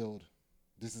chilled.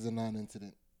 This is a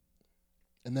non-incident.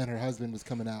 And then her husband was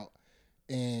coming out,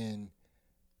 and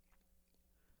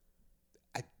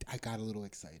I got a little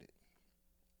excited.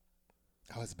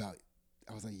 I was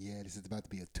like, yeah, this is about to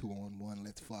be a 2-on-1.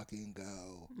 Let's fucking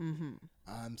go.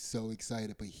 I'm so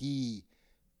excited. But he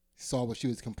saw what she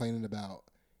was complaining about.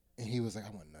 And he was like, I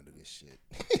want none of this shit.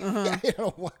 I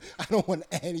don't want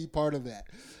any part of that.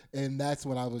 And that's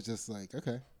when I was just like,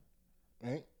 okay.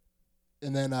 Right?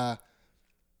 And then I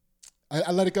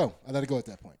let it go. I let it go at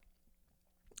that point.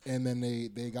 And then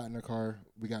they got in their car.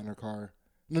 We got in our car.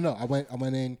 No. I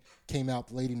went in, came out,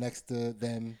 the lady next to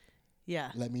them.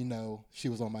 Yeah. Let me know she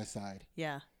was on my side.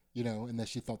 Yeah. You know, and that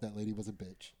she thought that lady was a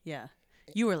bitch. Yeah.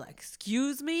 You were like,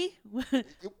 excuse me?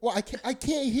 Well, I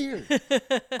can't hear.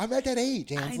 I'm at that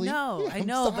age, Ansley. I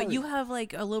know, but you have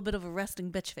like a little bit of a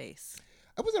resting bitch face.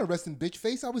 I wasn't a resting bitch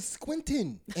face. I was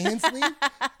squinting, Ansley.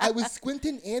 I was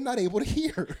squinting and not able to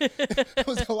hear. There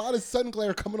was a lot of sun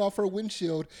glare coming off her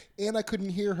windshield, and I couldn't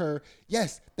hear her.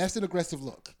 Yes, that's an aggressive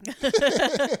look.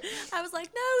 I was like,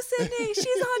 no, Sydney,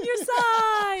 she's on your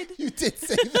side. You did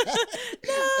say that.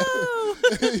 No.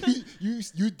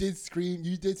 You did scream.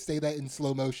 You did say that in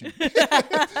slow motion.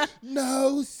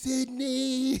 No,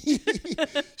 Sydney.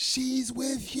 She's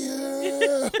with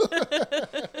you.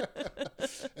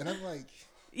 And I'm like,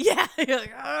 yeah, you're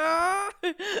like, ah.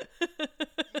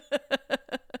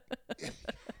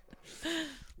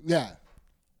 Yeah,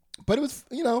 but it was,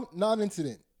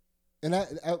 non-incident, and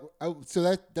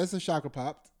so that's a chakra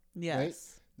popped.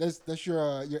 Yes, right? That's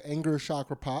your anger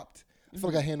chakra popped. I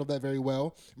feel like I handled that very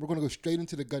well. We're going to go straight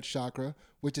into the gut chakra,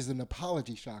 which is an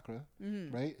apology chakra,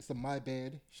 right? It's a my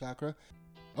bad chakra.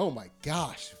 Oh my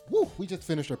gosh. Woo, we just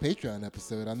finished our Patreon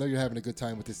episode. I know you're having a good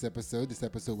time with this episode. This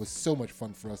episode was so much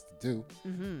fun for us to do.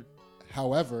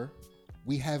 However,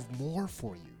 we have more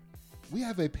for you. We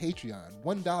have a Patreon.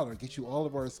 $1 gets you all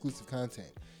of our exclusive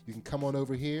content. You can come on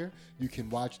over here. You can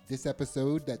watch this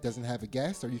episode that doesn't have a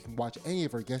guest, or you can watch any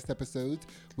of our guest episodes.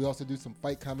 We also do some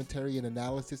fight commentary and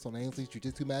analysis on Ainsley's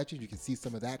jiu-jitsu matches. You can see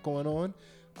some of that going on.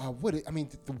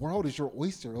 The world is your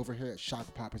oyster over here at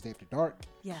Chakra Poppers After Dark.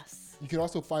 Yes. You can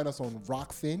also find us on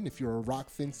Rockfin. If you're a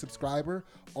Rockfin subscriber,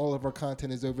 all of our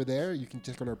content is over there. You can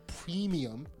check out our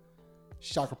premium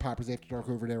Chakra Poppers After Dark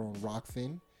over there on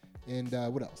Rockfin. And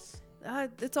what else?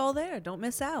 It's all there. Don't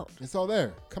miss out. It's all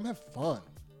there. Come have fun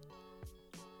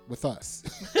with us.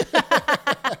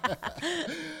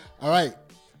 All right.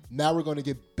 Now we're going to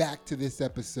get back to this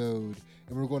episode,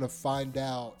 and we're going to find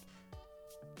out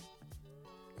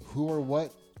who or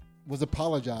what was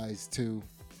apologized to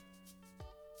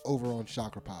over on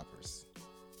Chakra Poppers.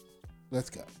 Let's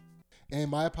go.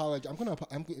 And my apology,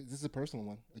 this is a personal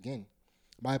one. Again,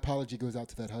 my apology goes out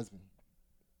to that husband.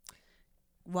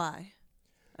 Why?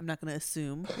 I'm not going to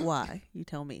assume. Why? You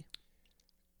tell me.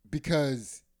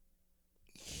 Because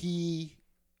he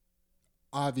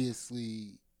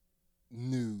obviously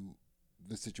knew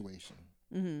the situation.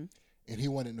 Mm-hmm. And he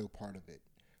wanted no part of it.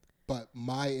 But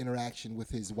my interaction with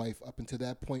his wife up until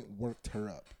that point worked her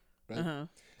up. Right? Uh-huh.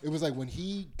 It was like when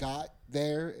he got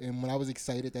there and when I was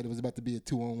excited that it was about to be a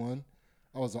 2-on-1,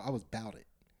 I was about it.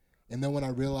 And then when I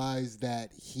realized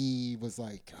that he was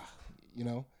like,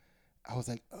 I was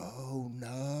like, oh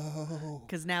no.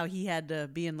 Because now he had to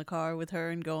be in the car with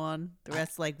her and go on the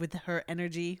rest, with her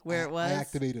energy where it was. I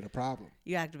activated a problem.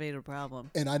 You activated a problem.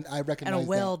 And I recognize And a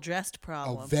well-dressed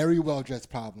problem. A very well-dressed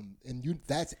problem. And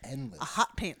that's endless. A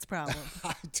hot pants problem.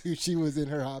 Dude, she was in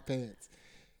her hot pants.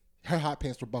 Her hot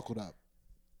pants were buckled up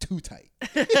too tight.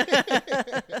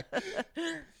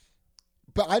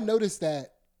 But I noticed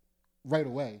that right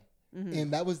away. Mm-hmm.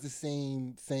 And that was the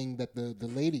same thing that the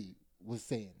lady was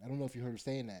saying. I don't know if you heard her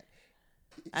saying that.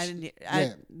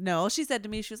 No, she said to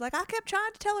me, she was like, I kept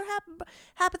trying to tell her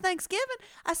happy Thanksgiving.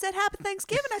 I said happy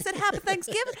Thanksgiving. I said happy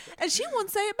Thanksgiving. And she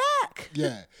wouldn't say it back.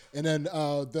 Yeah. And then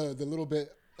the little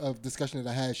bit of discussion that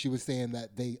I had, she was saying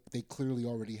that they clearly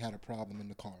already had a problem in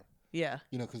the car. Yeah.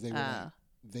 Because they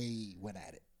went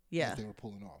at it. Yeah. As they were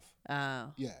pulling off.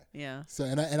 Oh. Yeah. Yeah. So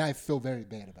and I feel very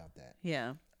bad about that.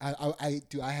 Yeah. I'm a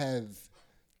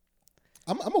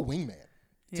wingman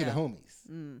to the homies.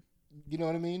 Mm. You know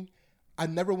what I mean? I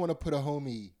never want to put a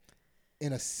homie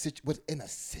in a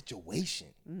situation.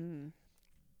 Mm.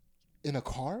 In a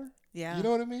car? Yeah. You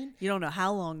know what I mean? You don't know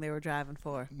how long they were driving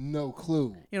for. No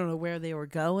clue. You don't know where they were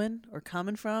going or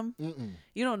coming from. Mm-mm.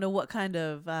 You don't know what kind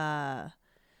of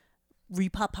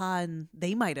repapa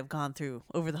they might have gone through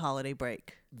over the holiday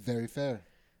break. Very fair.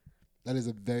 That is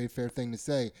a very fair thing to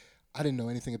say. I didn't know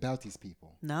anything about these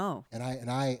people. No. And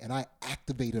I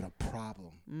activated a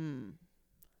problem. Mm.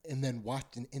 And then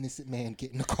watched an innocent man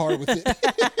get in the car with it.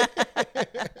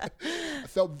 I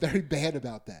felt very bad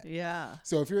about that. Yeah.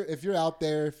 So if you're out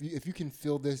there, if you can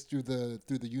feel this through the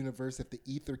universe, if the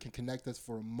ether can connect us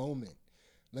for a moment,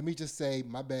 let me just say,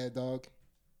 my bad, dog.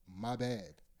 My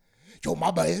bad. Yo,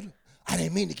 my bad. I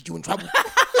didn't mean to get you in trouble.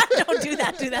 Don't do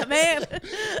that to that man.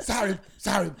 Sorry.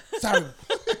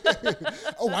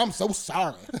 Oh, I'm so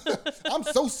sorry. I'm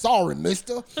so sorry,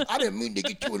 mister. I didn't mean to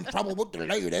get you in trouble with the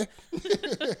lady.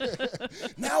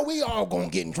 Now we all gonna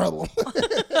get in trouble.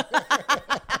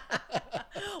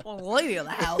 Well, the lady of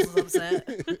the house is upset.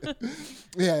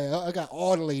 Yeah, I got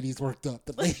all the ladies worked up.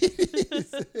 The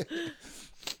ladies.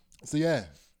 So yeah,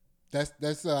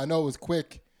 that's. I know it was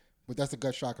quick, but that's a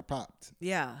gut shocker popped.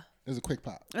 Yeah. It was a quick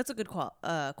pop. That's a good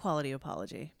quality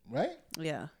apology. Right?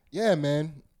 Yeah. Yeah,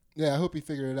 man. Yeah, I hope he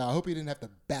figured it out. I hope he didn't have to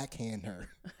backhand her.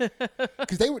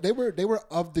 Because they were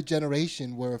of the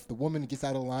generation where if the woman gets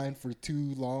out of line for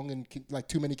too long and like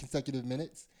too many consecutive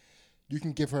minutes, you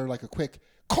can give her like a quick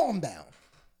calm down.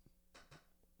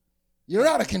 You're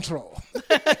out of control.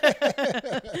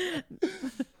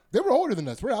 They were older than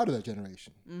us. We're out of that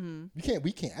generation. Mm-hmm.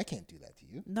 I can't do that to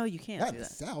you. No, you can't. Not do in the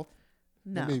that. South.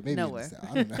 No, maybe nowhere.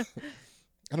 In the South.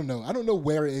 I don't know. I don't know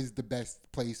where is the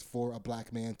best place for a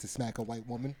black man to smack a white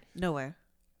woman. Nowhere.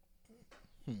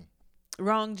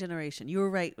 Wrong generation. You were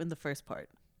right in the first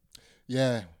part.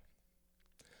 Yeah.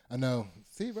 I know.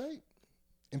 See, right?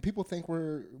 And people think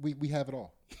we have it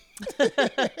all.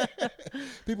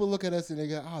 People look at us and they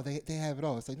go, oh, they have it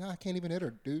all. It's like, no, I can't even hit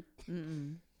her, dude.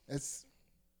 Mm-mm. It's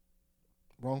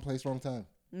wrong place, wrong time.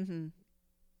 Mm-hmm.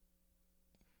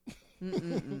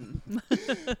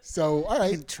 So, all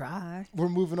right. You can try. We're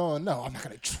moving on. No, I'm not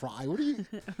going to try. What are you?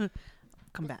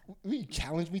 Come back. You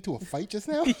challenged me to a fight just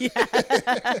now? Yeah.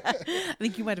 I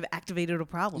think you might have activated a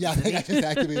problem. Yeah, I think I just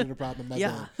activated a problem.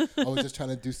 Yeah. I was just trying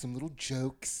to do some little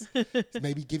jokes.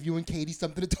 Maybe give you and Katie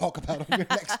something to talk about on your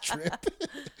next trip.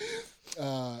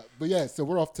 But yeah, so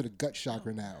we're off to the gut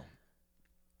chakra now.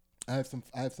 I have some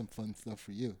fun stuff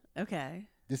for you. Okay.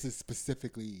 This is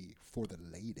specifically for the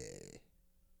lady.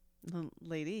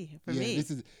 Lady, for me.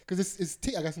 This is because it's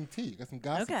tea. I got some tea. I got some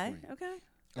gossip for you. Okay.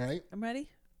 All right. I'm ready.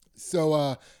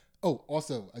 So,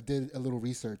 also, I did a little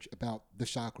research about the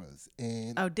chakras,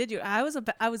 and did you? I was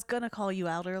gonna call you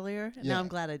out earlier. And now I'm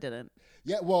glad I didn't.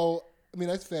 Yeah. Well, I mean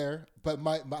that's fair, but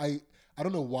I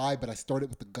don't know why, but I started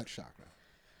with the gut chakra,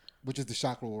 which is the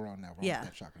chakra we're on now. We're on the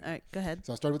gut chakra. All right. Go ahead.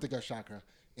 So I started with the gut chakra,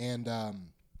 and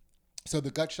so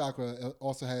the gut chakra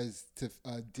also has to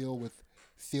deal with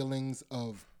feelings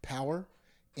of power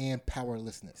and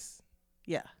powerlessness.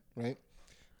 Yeah. Right.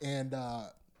 And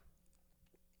that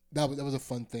was a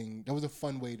fun thing. That was a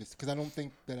fun way to, because I don't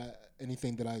think that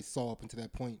anything that I saw up until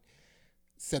that point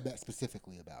said that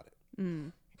specifically about it.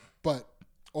 Mm. But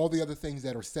all the other things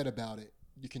that are said about it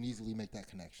you can easily make that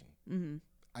connection. Mm-hmm.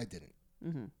 I didn't.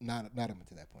 Mm-hmm. Not up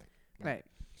until that point. Right.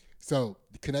 So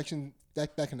the connection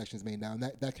that connection is made now, and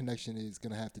that connection is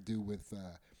going to have to do with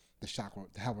the chakra,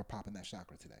 how we're popping that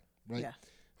chakra today, right? Yeah.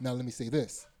 Now let me say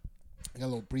this: I got a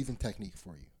little breathing technique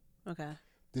for you. Okay.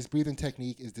 This breathing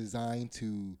technique is designed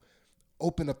to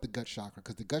open up the gut chakra,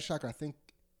 because the gut chakra, I think,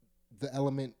 the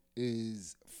element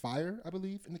is fire, I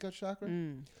believe, in the gut chakra.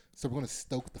 So we're going to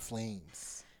stoke the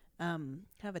flames.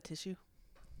 Have a tissue.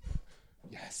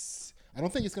 Yes. I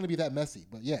don't think it's going to be that messy,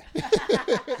 but yeah.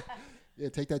 Yeah,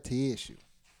 take that tissue.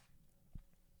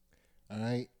 All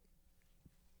right.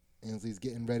 Ainsley's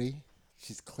getting ready.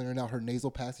 She's clearing out her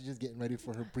nasal passages, getting ready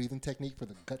for her breathing technique for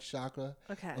the gut chakra.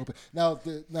 Okay. Now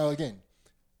again,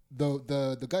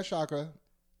 the gut chakra,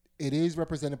 it is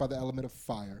represented by the element of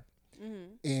fire.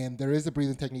 Mm-hmm. And there is a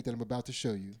breathing technique that I'm about to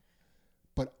show you.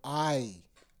 But I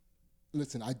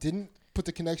didn't put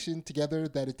the connection together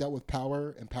that it dealt with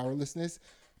power and powerlessness,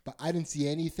 but I didn't see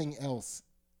anything else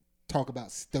talk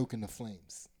about stoking the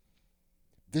flames.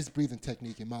 This breathing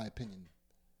technique, in my opinion,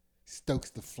 stokes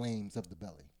the flames of the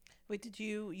belly. Wait, did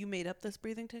you made up this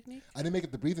breathing technique? I didn't make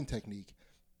up the breathing technique,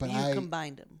 but you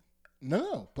combined them.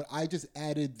 No, but I just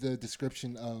added the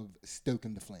description of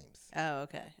stoking the flames. Oh,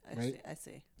 okay. I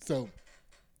see. So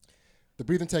the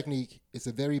breathing technique is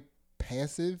a very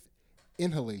passive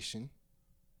inhalation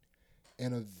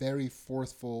and a very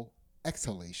forceful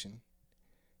exhalation,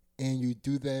 and you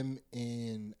do them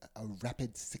in a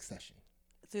rapid succession.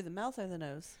 Through the mouth or the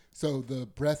nose? So the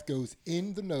breath goes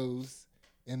in the nose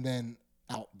and then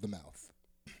out the mouth.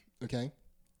 Okay?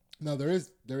 Now there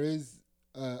is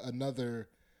another,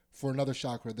 for another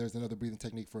chakra, there's another breathing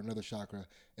technique for another chakra,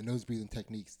 and those breathing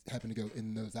techniques happen to go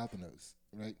in the nose, out the nose,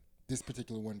 right? This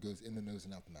particular one goes in the nose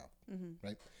and out the mouth,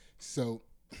 right? So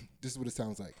this is what it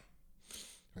sounds like.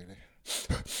 Right there.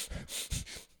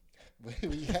 Wait,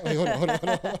 hold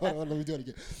on, let me do it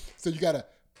again. So you gotta,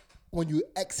 when you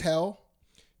exhale,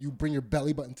 you bring your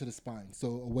belly button to the spine. So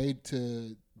a way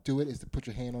to do it is to put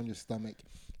your hand on your stomach,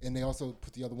 and they also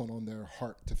put the other one on their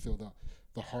heart to feel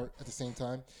the heart at the same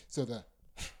time. So then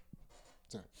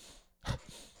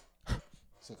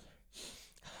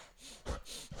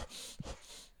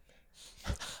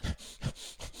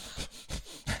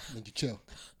you chill.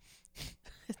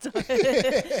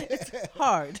 It's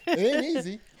hard. It ain't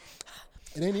easy.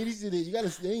 It ain't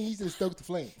easy to stoke the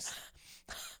flames.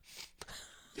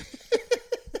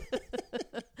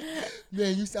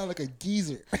 Man, you sound like a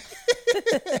geezer.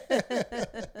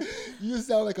 You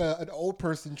sound like an old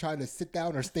person trying to sit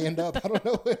down or stand up. I don't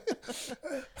know.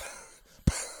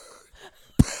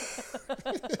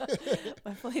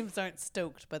 My flames aren't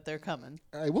stoked, but they're coming.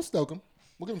 All right, we'll stoke them.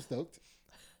 We'll get them stoked.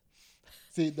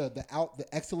 See, the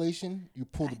exhalation, you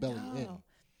pull the belly in.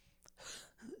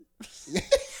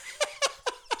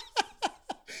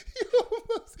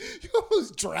 You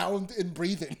almost drowned in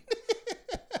breathing.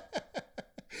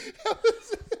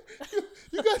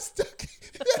 You got stuck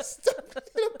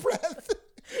in a breath.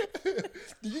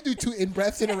 Did you do 2 in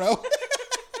breaths in a row? No,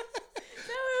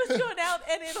 it was going out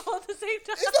and in all at the same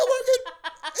time. It's not working.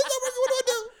 What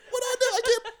do I do? I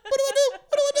can't. What do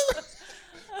I do?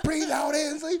 Breathe out,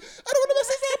 Ainsley. I don't want to mess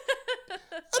this up.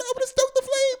 I want to stoke the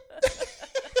flame.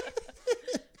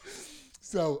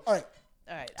 So, all right.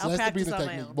 So I'll practice the on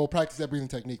technique. my own. We'll practice that breathing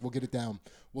technique. We'll get it down.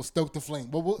 We'll stoke the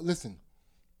flame. Well, listen.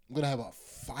 I'm going to have a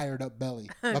fired up belly.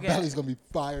 My belly's going to be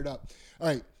fired up. All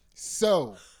right.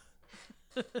 So,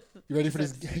 you ready for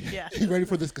this? Yeah. You ready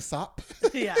for this gasop?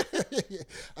 Yeah.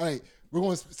 All right. We're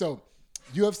going. So,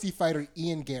 UFC fighter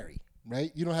Ian Gary,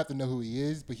 right? You don't have to know who he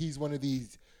is, but he's one of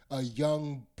these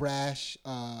young, brash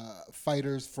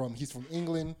fighters he's from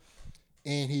England,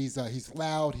 and he's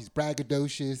loud, he's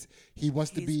braggadocious. He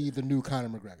wants to be the new Conor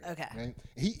McGregor. Okay. Right?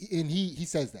 He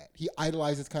says that. He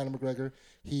idolizes Conor McGregor.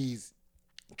 He's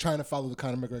trying to follow the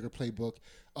Conor McGregor playbook.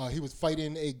 He was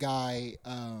fighting a guy,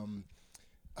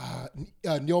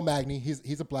 Neil Magny.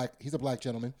 He's a black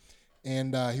gentleman,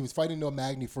 and he was fighting Neil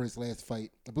Magny for his last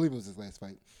fight. I believe it was his last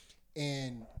fight.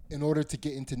 And in order to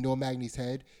get into Neil Magny's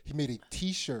head, he made a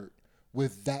T-shirt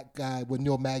with that guy, with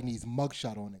Neil Magny's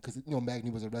mugshot on it, because Neil Magny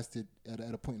was arrested at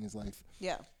a point in his life.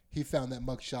 Yeah. He found that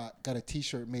mugshot, got a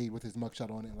T-shirt made with his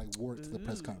mugshot on it, and like wore it to the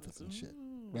press conference and shit.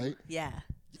 Right? Yeah.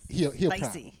 He a problem.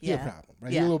 Spicy. He a Yeah. problem,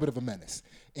 right? Yeah. He's a little bit of a menace.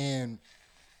 And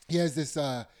he has this, he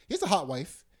has a hot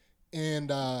wife,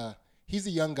 and he's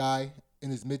a young guy in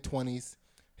his mid-20s.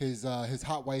 His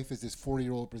hot wife is this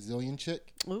 40-year-old Brazilian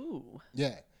chick. Ooh.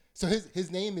 Yeah. So his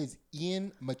name is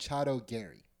Ian Machado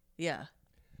Gary. Yeah.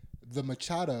 The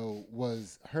Machado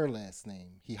was her last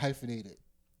name. He hyphenated,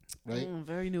 right?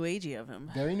 Very new agey of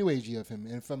him. Very new agey of him.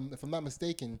 And if I'm not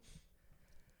mistaken,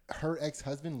 her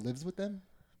ex-husband lives with them.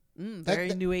 Very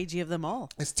new agey of them all.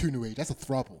 It's too new age. That's a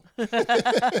throuple.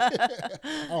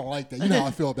 I don't like that. You know how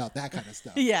I feel about that kind of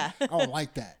stuff. Yeah. I don't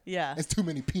like that. Yeah. It's too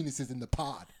many penises in the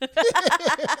pod.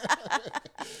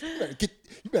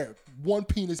 You better one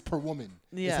penis per woman.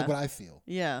 Yeah. That's what I feel.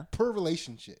 Yeah. Per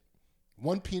relationship.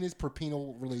 One penis per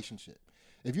penal relationship.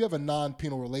 If you have a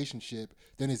non-penal relationship,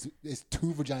 then it's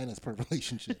 2 vaginas per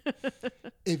relationship.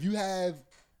 If you have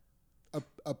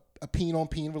a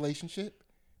peen-on-peen relationship,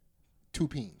 2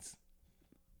 peens.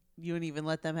 You wouldn't even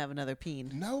let them have another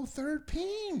peen. No third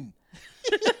peen.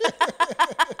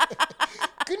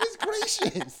 Goodness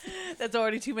gracious. That's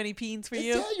already too many peens for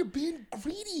you? Yeah, you're being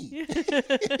greedy. You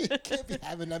can't be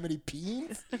having that many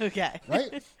peens. Okay.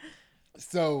 Right?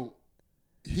 So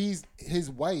his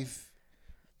wife,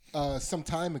 some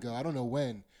time ago, I don't know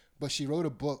when, but she wrote a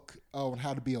book on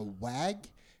how to be a wag.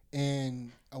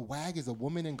 And a wag is a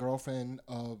woman and girlfriend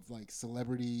of like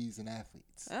celebrities and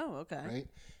athletes. Oh, okay. Right?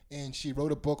 And she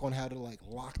wrote a book on how to like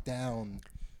lock down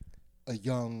a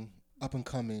young up and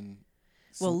coming.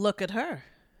 Well, look at her.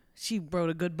 She wrote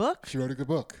a good book. She wrote a good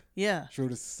book. Yeah. She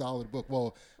wrote a solid book.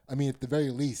 Well, I mean, at the very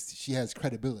least, she has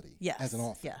credibility as an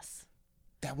author. Yes.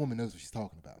 That woman knows what she's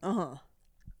talking about. Uh-huh.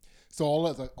 So all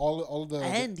of the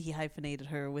And he hyphenated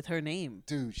her with her name.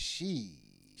 Dude, she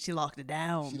locked it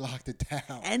down. She locked it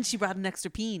down. And she brought an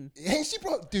extra peen. And she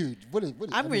brought, dude, what is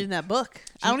I'm reading that book.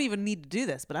 I don't even need to do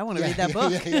this, but I want to read that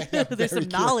book. Yeah, There's some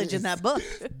knowledge in that book.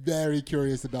 Very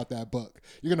curious about that book.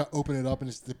 You're going to open it up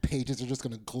and the pages are just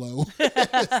going to glow.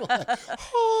 It's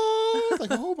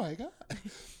like, oh my God.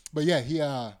 But yeah,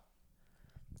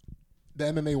 the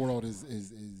MMA world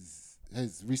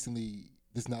has recently,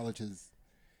 this knowledge has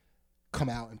come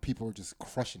out and people are just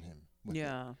crushing him.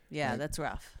 Yeah. Yeah, right? That's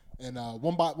rough. And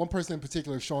one person in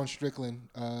particular, Sean Strickland,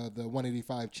 the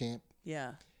 185 champ.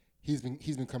 Yeah. He's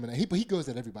been coming out. But he goes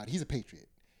at everybody. He's a patriot.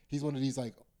 He's one of these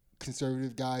like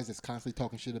conservative guys that's constantly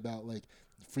talking shit about like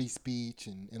free speech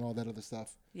and all that other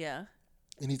stuff. Yeah.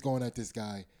 And he's going at this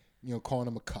guy, calling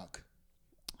him a cuck.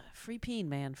 Free peen,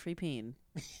 man. Free peen.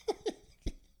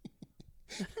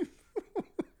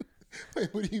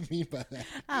 Wait, what do you mean by that?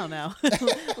 I don't know.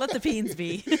 Let the peens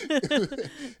be.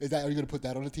 Are you gonna put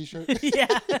that on a t-shirt? Yeah.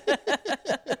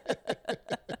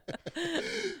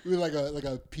 Like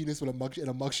a penis with a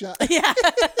mugshot. Yeah.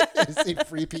 Say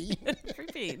free peen. Free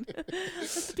peen. Let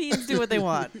the peens do what they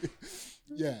want.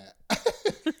 Yeah.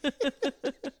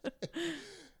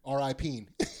 R.I. peen.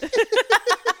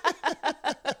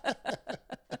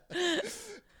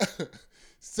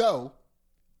 So,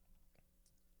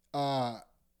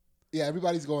 yeah,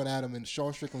 everybody's going at him, and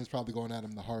Sean Strickland's probably going at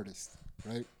him the hardest,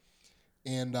 right?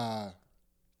 And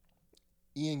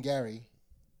Ian Gary,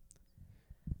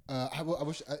 I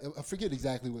forget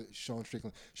exactly what Sean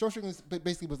Strickland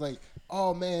basically was like,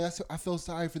 oh man, I feel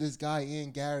sorry for this guy,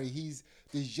 Ian Gary. He's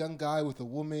this young guy with a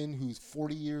woman who's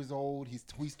 40 years old. He's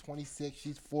 26,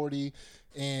 she's 40,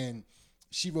 and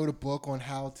she wrote a book on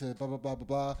how to blah, blah, blah, blah,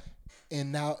 blah.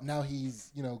 And now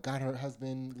he's, got her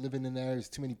husband living in there. There's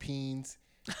too many peens.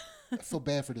 I feel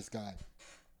bad for this guy.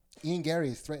 Ian Gary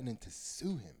is threatening to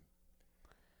sue him.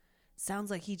 Sounds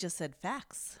like he just said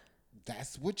facts.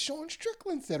 That's what Sean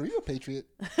Strickland said. Are you a patriot?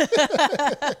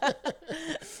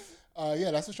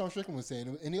 Yeah, that's what Sean Strickland was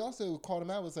saying. And he also called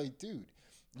him out. Was like, dude,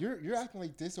 you're acting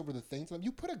like this over the thing.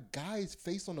 You put a guy's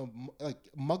face on a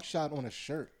mugshot on a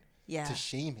shirt to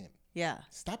shame him. Yeah.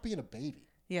 Stop being a baby.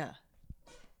 Yeah.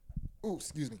 Oh,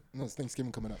 excuse me. No, it's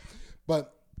Thanksgiving coming up.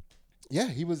 But yeah,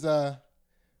 he was.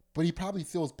 But he probably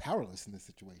feels powerless in this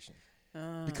situation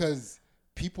because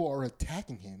people are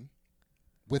attacking him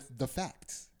with the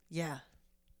facts. Yeah.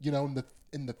 And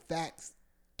the facts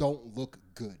don't look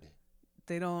good.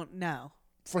 They don't know.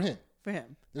 For him.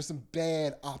 There's some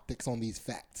bad optics on these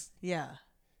facts. Yeah.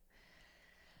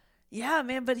 Yeah,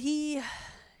 man, but he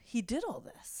did all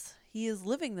this. He is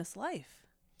living this life.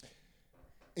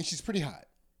 And she's pretty hot.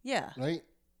 Yeah. Right?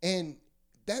 And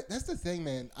that's the thing,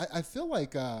 man. I feel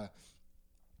like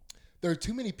there are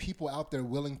too many people out there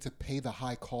willing to pay the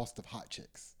high cost of hot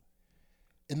chicks.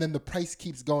 And then the price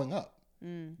keeps going up.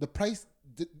 The price,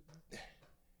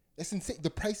 that's insane. The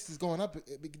price is going up.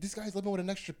 This guy's living with an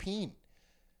extra peen.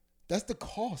 That's the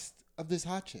cost of this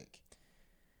hot chick.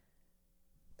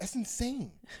 That's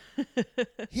insane.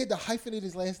 He had to hyphenate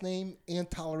his last name and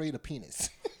tolerate a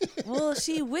penis. Well,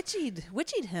 she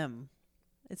witchied him.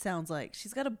 It sounds like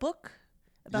she's got a book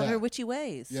about her witchy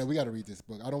ways. Yeah, we got to read this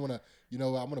book. I don't want to, I'm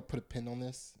going to put a pin on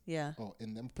this. Yeah. Oh,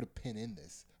 and then put a pin in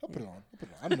this. I'll put it on.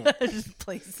 I don't know. Just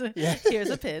place. Yeah. Here's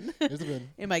a pin. Here's a pin.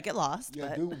 It might get lost.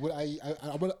 Yeah, but. dude,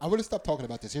 I'm going to stop talking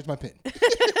about this. Here's my pin.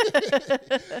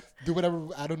 Do whatever.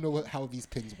 I don't know how these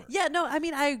pins work. Yeah, no, I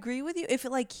mean, I agree with you. If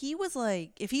he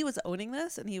was owning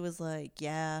this and he was like,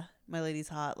 yeah, my lady's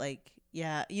hot, like,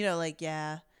 yeah,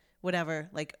 yeah, whatever.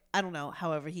 Like, I don't know.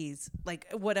 However, he's like,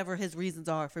 whatever his reasons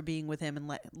are for being with him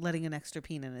and letting an extra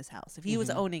peen in his house. If he was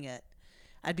owning it,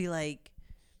 I'd be like,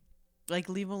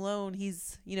 leave him alone.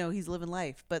 He's living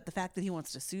life. But the fact that he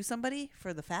wants to sue somebody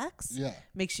for the facts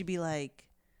makes you be like,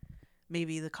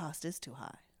 maybe the cost is too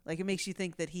high. Like, it makes you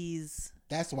think that he's.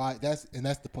 That's why. That's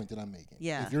the point that I'm making.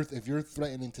 Yeah. If you're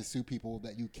threatening to sue people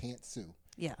that you can't sue.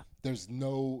 Yeah. There's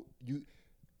no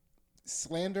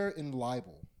slander and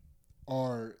libel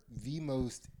are the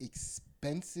most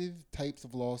expensive types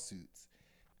of lawsuits,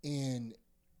 and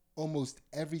almost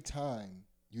every time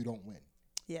you don't win.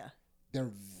 Yeah.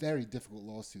 They're very difficult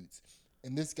lawsuits.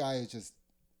 And this guy is just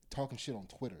talking shit on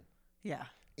Twitter. Yeah.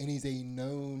 And he's a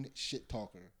known shit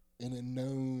talker and a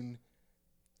known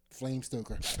flame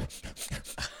stoker.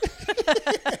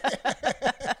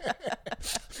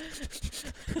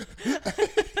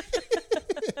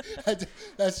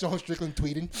 That's Sean Strickland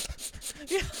tweeting.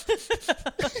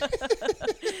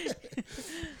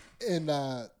 And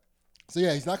so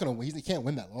yeah, he's not gonna win. He can't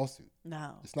win that lawsuit.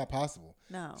 No, it's not possible.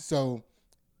 No. So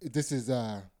this is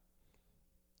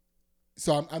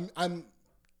so I'm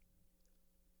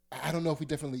I don't know if we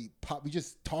definitely pop. We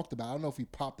just talked about. I don't know if we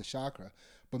popped the chakra,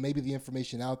 but maybe the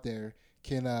information out there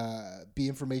can be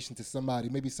information to somebody.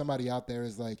 Maybe somebody out there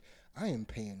is like, I am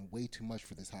paying way too much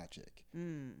for this hot chick,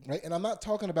 right? And I'm not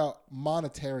talking about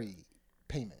monetary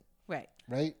payment, right?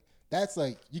 Right? That's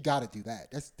like, you got to do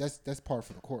that. That's par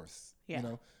for the course. Yeah. You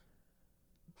know,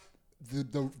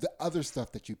 the other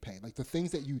stuff that you pay, like the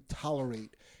things that you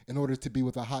tolerate in order to be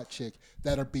with a hot chick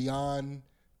that are beyond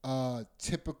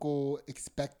typical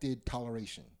expected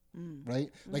toleration, right?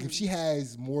 Like if she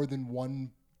has more than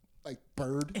one like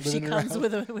bird, if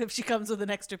she comes with an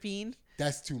extra peen,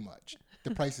 that's too much.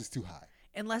 The price is too high.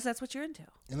 Unless that's what you're into.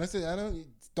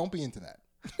 Don't be into that.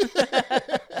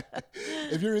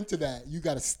 If you're into that, you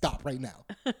got to stop right now.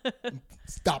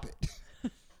 Stop it.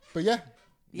 But yeah.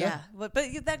 But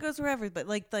that goes wherever. But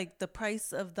like the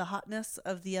price of the hotness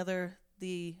of the other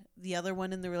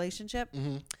one in the relationship.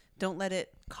 Mm-hmm. Don't let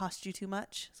it cost you too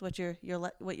much. Is what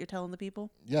you're telling the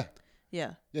people. Yeah.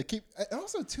 Yeah. Yeah.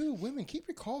 Also too, women, keep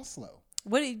your calls slow.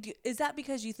 Is that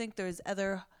because you think there's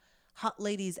other hot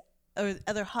ladies or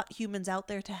other hot humans out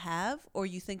there to have, or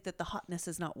you think that the hotness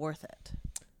is not worth it?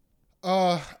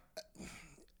 The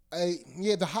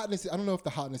hotness. I don't know if the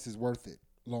hotness is worth it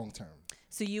long term.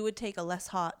 So you would take a less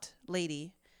hot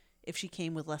lady if she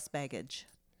came with less baggage.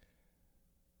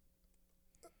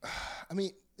 I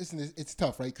mean, listen, it's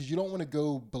tough, right? Because you don't want to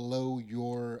go below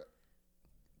your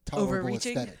tolerable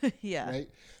overreaching aesthetic. Yeah, right.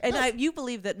 And you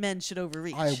believe that men should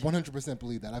overreach. I 100%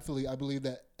 believe that. I believe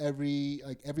that every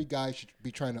guy should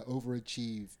be trying to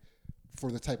overachieve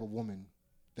for the type of woman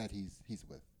that he's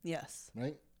with. Yes.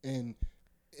 Right. And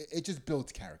it just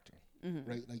builds character,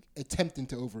 right? Like attempting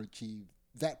to overachieve,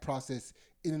 that process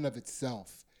in and of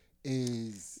itself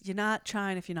is. You're not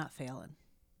trying if you're not failing.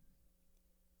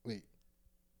 Wait.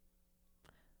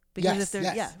 Because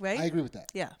yes. Yeah, right? I agree with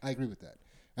that. Yeah. I agree with that.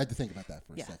 I had to think about that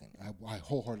for a second. I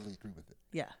wholeheartedly agree with it.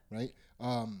 Yeah. Right?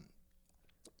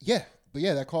 Yeah. But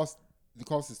yeah, the cost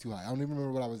is too high. I don't even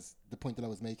remember the point that I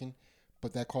was making,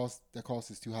 but that cost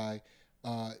is too high.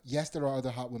 Yes, there are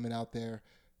other hot women out there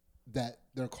that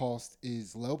their cost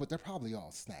is low, but they're probably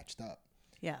all snatched up.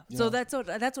 Yeah. So that's what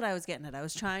I was getting at. I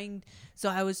was trying,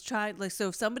 so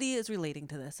if somebody is relating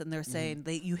to this and they're saying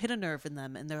you hit a nerve in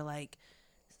them and they're like,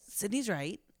 Sydney's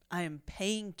right. I am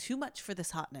paying too much for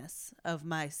this hotness of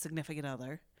my significant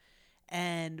other.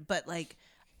 But like,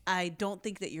 I don't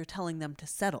think that you're telling them to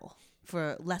settle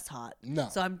for less hot. No.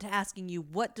 So I'm asking you,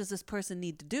 what does this person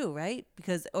need to do, right?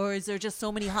 Or is there just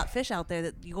so many hot fish out there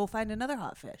that you go find another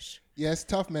hot fish? Yeah, it's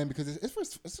tough, man, because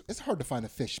it's hard to find a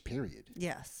fish, period.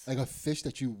 Yes. Like a fish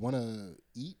that you want to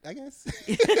eat, I guess.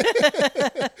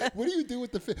 What do you do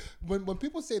with the fish? When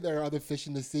people say there are other fish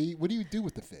in the sea, what do you do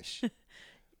with the fish?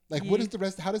 Like, what is the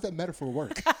rest? How does that metaphor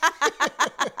work?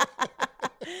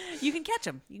 You can catch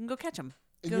them. You can go catch them.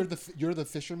 And you're the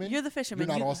fisherman? You're the fisherman.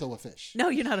 You're not also a fish. No,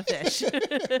 you're not a fish.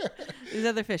 There's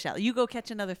other fish out. You go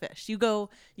catch another fish. You go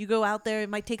out there. It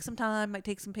might take some time, might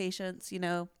take some patience. You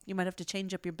might have to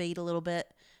change up your bait a little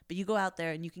bit. But you go out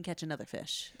there and you can catch another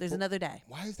fish. There's another day.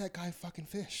 Why is that guy fucking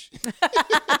fish?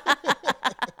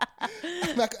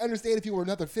 I'm not gonna understand if you were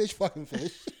another fucking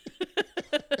fish.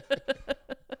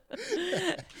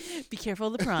 Be careful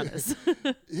of the piranhas.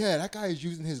 Yeah, that guy is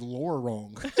using his lure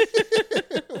wrong.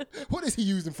 What is he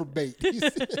using for bait?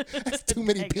 That's too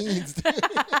many peens.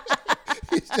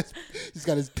 He's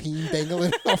got his peen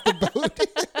dangling off the boat.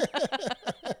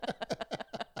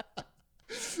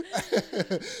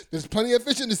 There's plenty of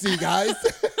fish in the sea, guys.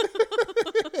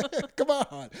 Come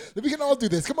on. We can all do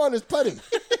this. Come on, there's plenty.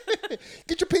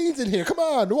 Get your peens in here. Come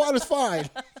on, the water's fine.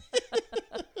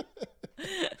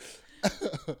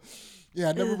 Yeah,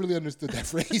 I never really understood that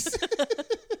phrase.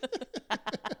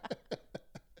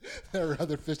 There are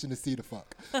other fish in the sea to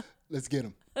fuck. Let's get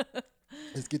them.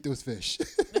 Let's get those fish.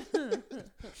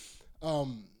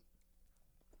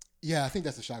 Yeah, I think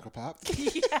that's a chakra pop.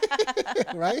 Yeah.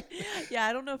 Right? Yeah,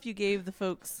 I don't know if you gave the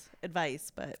folks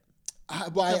advice, but I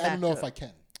don't know if I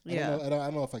can. Yeah. I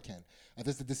don't know if I can.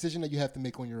 That's a decision that you have to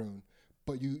make on your own.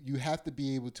 But you have to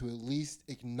be able to at least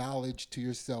acknowledge to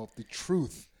yourself the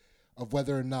truth of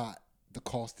whether or not the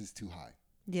cost is too high.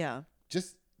 Yeah.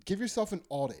 Just give yourself an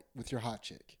audit with your hot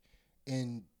chick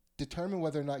and determine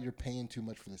whether or not you're paying too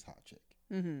much for this hot chick.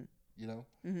 Mm-hmm. You know?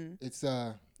 Mm-hmm. It's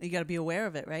you got to be aware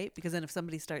of it, right? Because then if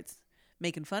somebody starts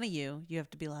making fun of you, you have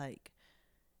to be like,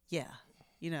 yeah,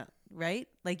 you know, right?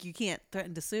 Like you can't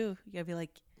threaten to sue. You got to be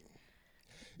like,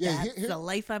 yeah, that's the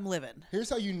life I'm living. Here's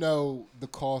how you know the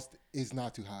cost is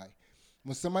not too high.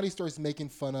 When somebody starts making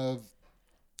fun of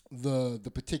the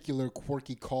particular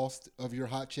quirky cost of your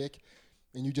hot chick,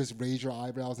 and you just raise your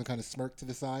eyebrows and kind of smirk to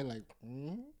the side, like,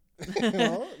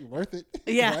 you're worth it.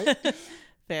 Yeah, right?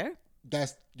 Fair.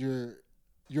 That's you're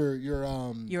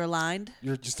aligned.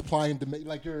 You're just applying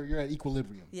like you're at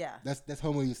equilibrium. Yeah. That's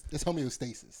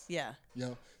homeostasis. Yeah. You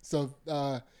know. So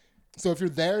if you're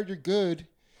there, you're good,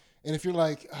 and if you're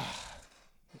like,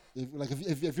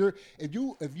 if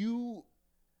you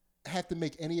have to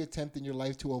make any attempt in your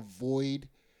life to avoid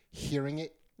hearing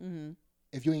it, mm-hmm.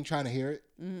 if you ain't trying to hear it,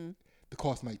 mm-hmm. the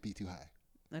cost might be too high.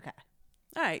 Okay.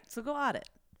 All right. So go audit.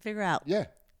 Figure out. Yeah.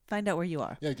 Find out where you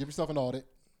are. Yeah. Give yourself an audit.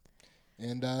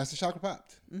 And that's the chakra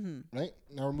popped. Mm-hmm. Right?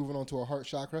 Now we're moving on to our heart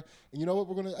chakra. And you know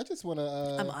what? I just want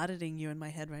to... I'm auditing you in my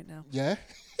head right now. Yeah?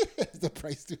 Is the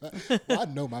price too high? Well, I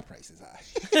know my price is high.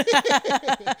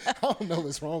 I don't know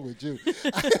what's wrong with you.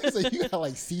 So you got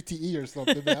like CTE or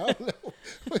something, man. I don't know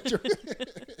what you're...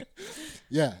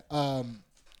 Yeah.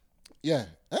 Yeah.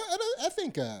 I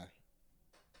think...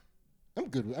 I'm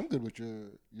good with your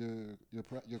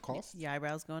cost. Your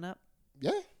eyebrows going up?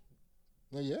 Yeah.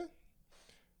 Well, yeah.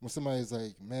 When somebody's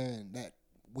like, man, that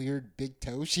weird big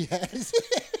toe she has.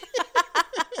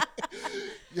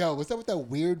 Yo, what's up with that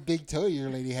weird big toe your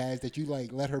lady has that you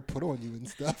like let her put on you and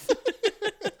stuff?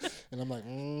 And I'm like,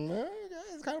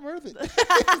 it's kind of worth it.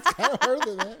 It's kind of worth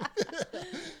it, man.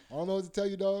 I don't know what to tell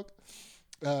you, dog.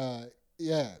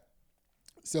 Yeah.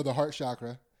 So the heart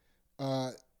chakra,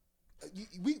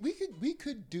 we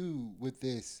could do with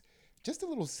this just a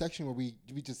little section where we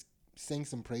just sing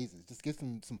some praises. Just give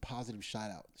some positive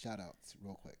shout outs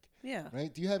real quick. Yeah.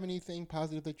 Right? Do you have anything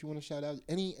positive that you want to shout out?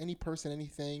 Any person,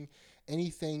 anything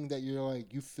that you're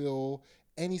like you feel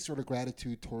any sort of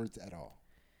gratitude towards at all?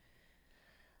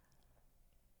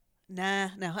 Nah,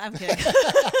 no, I'm kidding.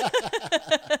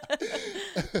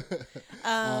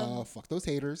 Fuck those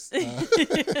haters. We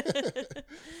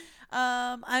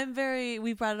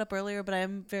brought it up earlier, but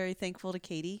I'm very thankful to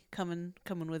Katie coming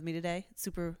with me today.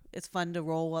 It's fun to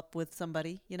roll up with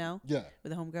somebody, you know? Yeah.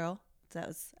 With a homegirl.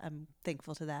 I'm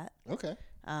thankful to that. Okay.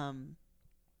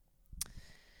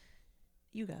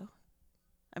 You go.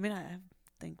 I mean, I'm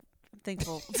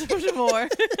thankful for more.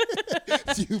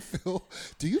 Do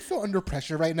you feel under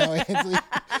pressure right now, Ansley?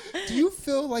 Do you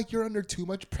feel like you're under too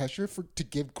much pressure to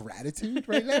give gratitude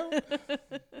right now?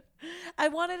 I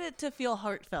wanted it to feel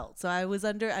heartfelt, so I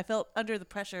felt under the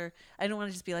pressure. I didn't want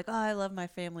to just be like, oh, I love my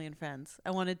family and friends.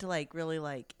 I wanted to like really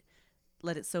like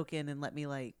let it soak in and let me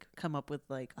like come up with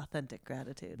like authentic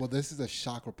gratitude. Well, this is a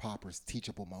chakra popper's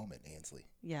teachable moment, Ansley.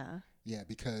 Yeah. Yeah,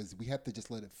 because we have to just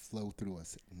let it flow through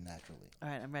us naturally. All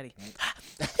right, I'm ready. Right?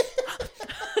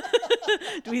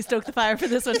 Do we stoke the fire for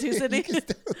this one too, Sydney?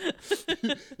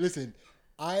 Listen,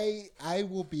 I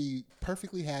will be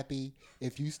perfectly happy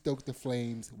if you stoke the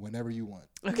flames whenever you want.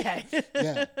 Okay.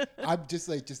 Yeah. I'm just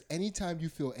anytime you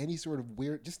feel any sort of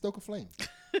weird, just stoke a flame.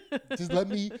 Just let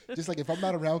me, just like if I'm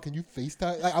not around, can you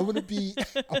FaceTime? Like, I want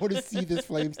to see this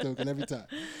flame stoking every time.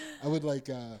 I would like,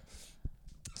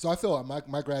 so I feel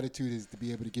my gratitude is to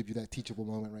be able to give you that teachable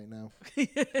moment right now.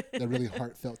 That really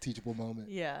heartfelt teachable moment.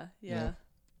 Yeah. You know?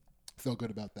 Feel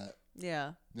good about that.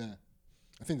 Yeah. Yeah.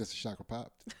 I think that's a chakra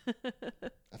popped.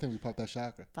 I think we popped that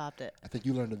chakra. Popped it. I think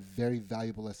you learned a very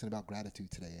valuable lesson about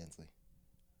gratitude today, Ansley.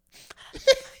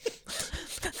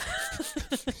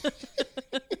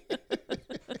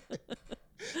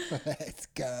 Let's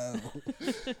go.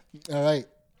 All right.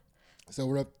 So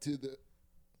we're up to the.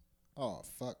 Oh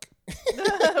fuck.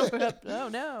 Oh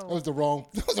no. That was the wrong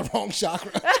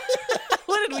chakra.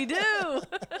 What did we do?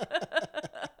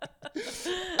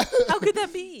 How could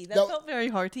that be? That felt very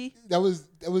hearty. That was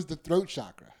the throat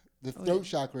chakra. The throat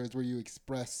chakra is where you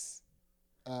express.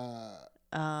 The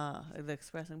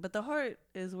expressing, but the heart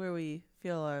is where we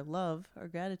feel our love, our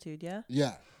gratitude. Yeah.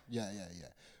 Yeah.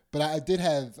 But I did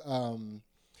have.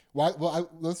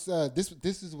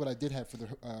 This is what I did have for the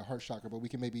heart chakra, but we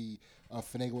can maybe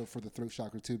finagle it for the throat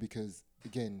chakra too, because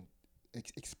again,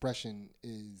 expression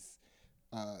is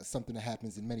something that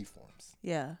happens in many forms.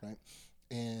 Yeah. Right.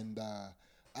 And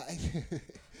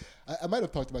I might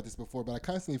have talked about this before, but I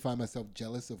constantly find myself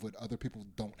jealous of what other people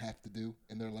don't have to do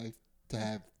in their life to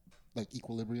have like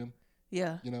equilibrium.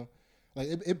 Yeah. You know, like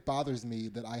it bothers me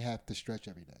that I have to stretch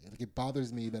every day. Like it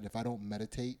bothers me that if I don't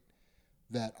meditate,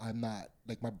 that I'm not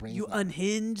like my brain. You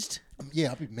unhinged?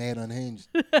 Yeah, I'll be mad unhinged.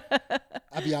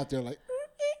 I'll be out there like.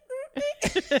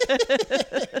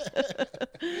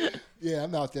 Yeah,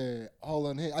 I'm out there all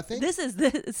unhinged. I think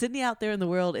Sydney out there in the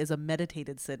world is a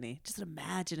meditated Sydney. Just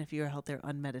imagine if you were out there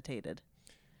unmeditated.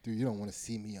 Dude, you don't want to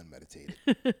see me unmeditated.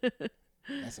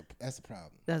 That's a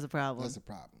problem. That's a problem. That's a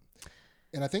problem.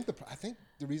 And I think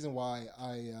the reason why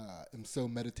I am so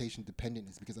meditation dependent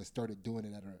is because I started doing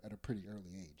it at a pretty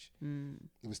early age.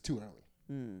 It was too early,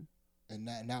 and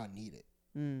now I need it.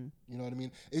 You know what I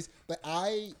mean?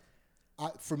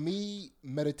 But for me,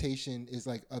 meditation is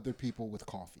like other people with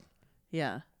coffee.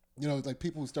 Yeah. You know, like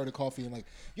people who started coffee and like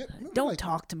don't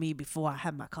talk to me before I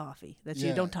have my coffee. That's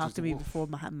you. Don't talk to me before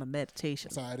I have my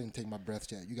meditation. Sorry, I didn't take my breath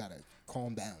yet. You gotta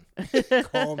calm down.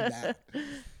 Calm down.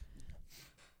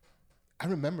 I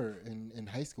remember in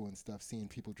high school and stuff seeing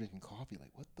people drinking coffee.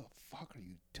 Like, what the fuck are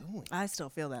you doing? I still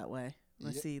feel that way.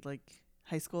 I see like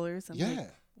high schoolers. I'm like,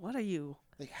 what are you?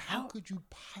 Like, how could you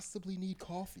possibly need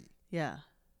coffee? Yeah.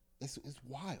 It's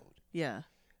wild. Yeah.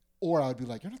 Or I would be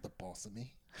like, you're not the boss of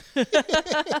me.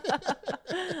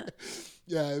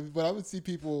 Yeah, but I would see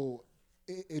people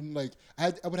in like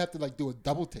I would have to like do a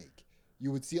double take. I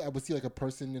would see like a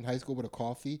person in high school with a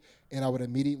coffee, and I would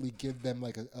immediately give them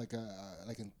like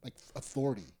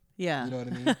authority. Yeah, you know what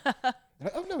I mean.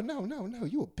 Like, oh no,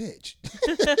 you a bitch.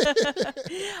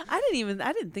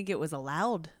 I didn't think it was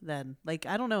allowed then. Like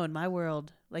I don't know, in my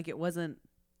world, like it wasn't.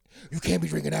 You can't be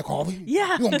drinking that coffee.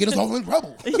 Yeah, you gonna get us all in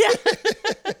trouble. Yeah.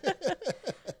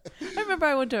 I remember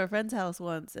I went to a friend's house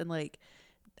once, and like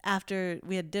after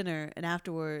we had dinner, and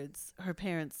afterwards her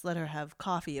parents let her have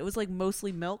coffee. It was like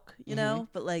mostly milk, you know,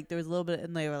 but like there was a little bit,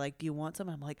 and they were like, "Do you want some?"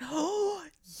 And I'm like, "Oh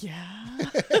yeah,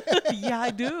 yeah,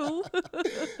 I do."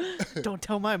 Don't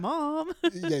tell my mom.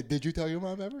 Yeah, did you tell your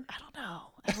mom ever? I don't know.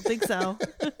 I don't think so.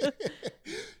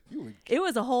 It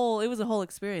was a whole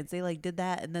experience. They like did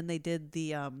that, and then they did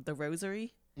the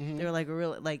rosary. They were like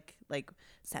really like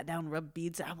sat down, rubbed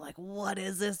beads. I'm like, what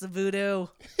is this voodoo?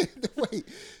 Wait,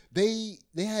 they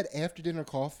had after dinner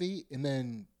coffee and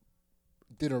then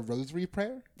did a rosary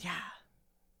prayer? Yeah.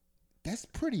 That's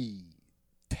pretty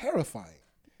terrifying.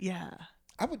 Yeah.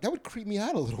 That would creep me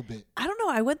out a little bit. I don't know.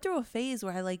 I went through a phase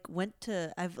where I went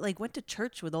to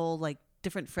church with all like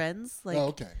different friends. Like, oh,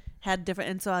 okay. Had different,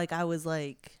 and so like I was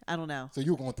like, I don't know. So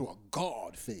you were going through a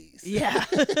God phase. Yeah.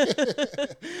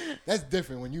 That's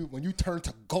different when you turn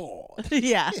to God.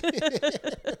 Yeah.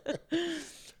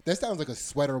 That sounds like a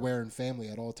sweater wearing family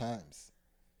at all times.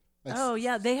 Like, oh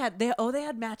yeah, they had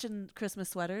matching Christmas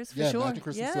sweaters for sure. Yeah, matching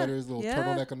Christmas sweaters, a little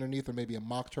turtleneck underneath, or maybe a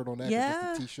mock turtleneck, or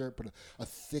just a t-shirt, but a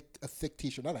thick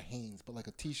t-shirt, not a Hanes, but like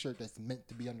a t-shirt that's meant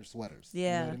to be under sweaters. Yeah,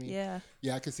 you know what I mean? Yeah.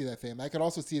 Yeah, I could see that family. I could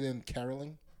also see them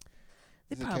caroling.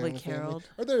 They probably caroled.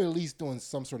 Or they're at least doing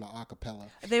some sort of a cappella.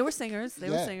 They were singers.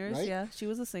 Right? Yeah, she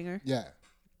was a singer. Yeah.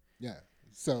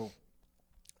 So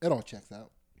it all checks out.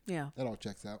 Yeah. It all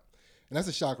checks out. And that's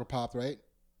a chakra pop, right?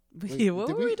 Wait, what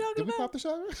were we talking about? Did we pop the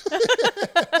chakra?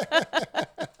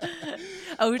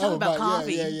 Oh, we were talking about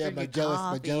coffee. Yeah. My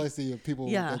jealousy of people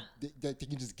that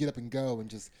can just get up and go and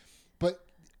just. But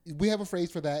we have a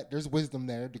phrase for that. There's wisdom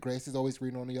there. The grass is always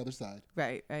greener on the other side.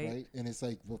 Right. And it's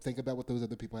like, well, think about what those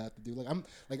other people have to do. Like I'm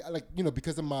like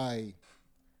because of my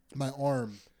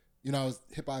arm, I was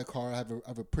hit by a car. I have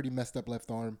a pretty messed up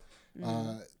left arm.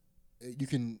 You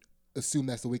can assume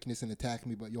that's a weakness and attack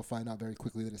me, but you'll find out very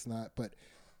quickly that it's not. But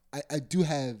I do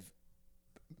have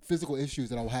physical issues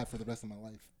that I'll have for the rest of my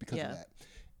life because of that.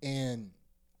 And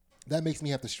that makes me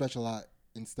have to stretch a lot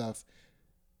and stuff.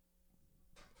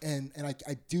 and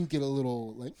I do get a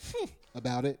little like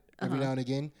about it every now and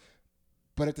again.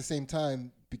 But at the same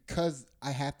time, because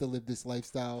I have to live this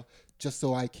lifestyle just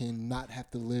so I can not have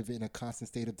to live in a constant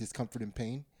state of discomfort and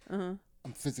pain, I'm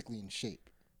physically in shape.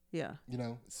 Yeah. You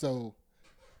know, so,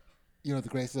 you know, the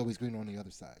grass is always green on the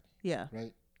other side. Yeah.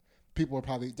 Right?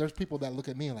 There's people that look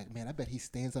at me and like, man, I bet he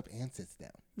stands up and sits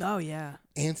down. Oh, yeah.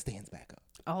 And stands back up.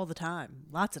 All the time.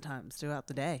 Lots of times throughout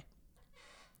the day.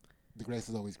 The grass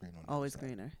is always green on the Always other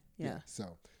side. greener. Yeah.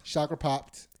 So, chakra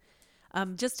popped.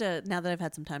 Just now that I've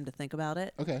had some time to think about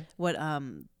it. Okay. What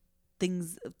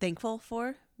things thankful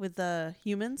for with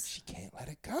humans? She can't let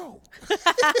it go.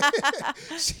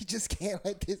 She just can't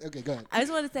let this. Okay, go ahead. I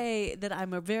just want to say that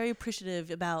I'm very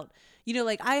appreciative about, you know,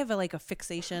 like I have a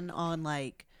fixation on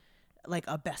like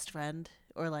a best friend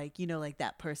or like, you know, like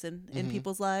that person in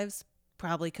people's lives.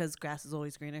 Probably because grass is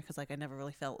always greener. Because like I never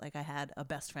really felt like I had a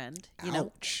best friend. You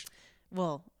Ouch. know.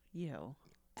 Well, you know.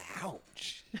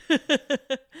 Ouch.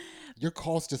 Your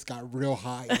calls just got real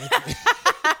high.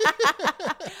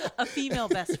 A female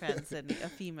best friend, Sydney. A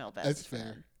female best friend.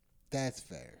 Fair. That's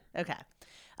fair. Okay.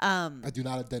 I do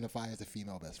not identify as a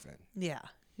female best friend. Yeah.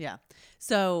 Yeah.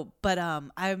 So, but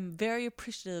I'm very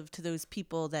appreciative to those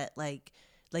people that like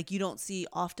you don't see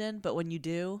often, but when you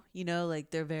do, you know, like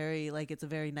they're very like it's a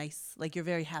very nice, like you're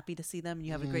very happy to see them and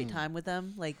you have a great time with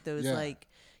them. Like those like,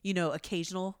 you know,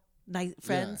 occasional nice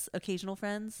friends, occasional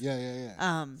friends. Yeah.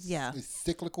 Yeah.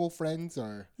 Cyclical friends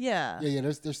or Yeah.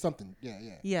 There's something.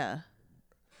 Yeah.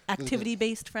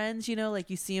 Activity-based friends, you know, like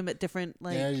you see them at different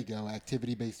like. There you go.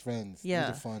 Activity-based friends. Yeah.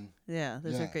 Those are fun. Yeah,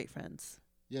 those are great friends.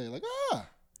 Yeah, you're like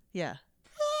Yeah.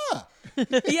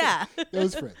 yeah.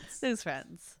 Those friends. Those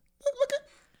friends. Look at.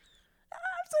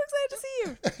 I'm so excited to see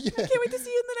you. I can't wait to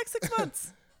see you in the next 6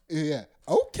 months. Yeah.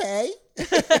 Okay.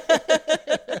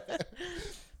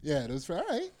 Yeah, those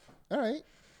friends. All right.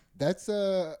 That's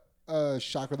a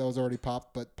chakra that was already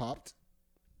popped.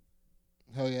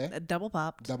 Hell yeah. Double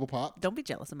popped. Double pop. Don't be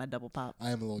jealous of my double pop.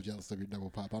 I am a little jealous of your double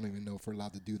pop. I don't even know if we're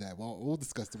allowed to do that. Well, we'll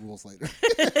discuss the rules later.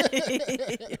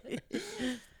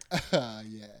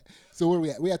 Yeah. So where are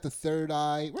we at? We're at the third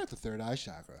eye. We're at the third eye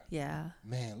chakra. Yeah.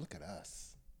 Man, look at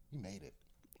us. We made it.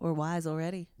 We're wise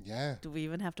already. Yeah. Do we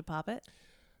even have to pop it?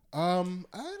 I don't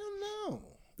know.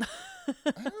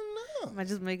 Am I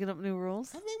just making up new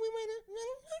rules? I mean, I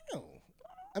don't know.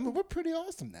 I mean, we're pretty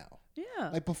awesome now. Yeah.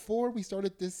 Like before we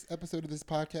started this episode of this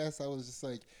podcast, I was just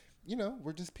like, you know,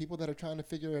 we're just people that are trying to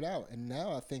figure it out. And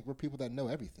now I think we're people that know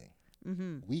everything.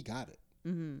 Mm-hmm. We got it.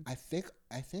 Mm-hmm. I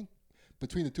think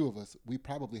between the two of us, we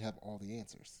probably have all the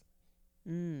answers.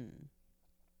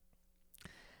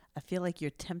 I feel like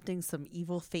you're tempting some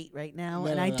evil fate right now,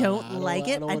 and I don't like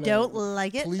it. I don't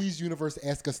like it. Please, universe,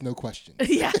 ask us no questions.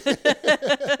 Yeah.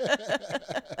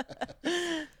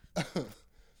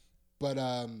 But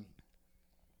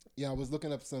yeah, I was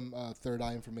looking up some third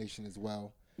eye information as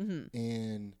well,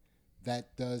 and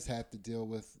that does have to deal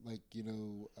with like, you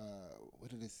know,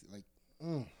 what it is like.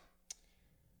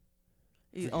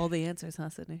 All the answers, huh,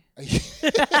 Sydney?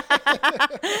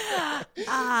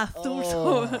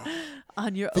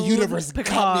 On your the own universe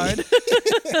Picard.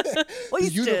 The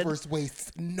universe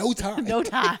wastes no time. No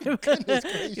time. Goodness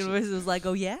gracious. Universe was like,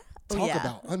 oh yeah? Talk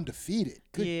about undefeated.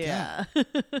 Good God.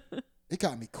 It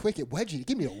got me quick at wedgie.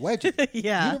 Give me a wedgie.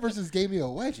 Yeah. Universe just gave me a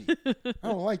wedgie. I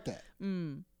don't like that.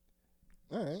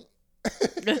 All right.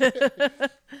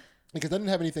 Because I didn't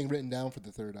have anything written down for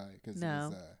the third eye. Because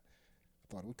I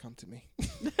thought it would come to me.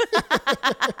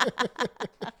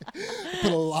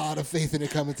 Put a lot of faith in it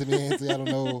coming to me, Ansley. I don't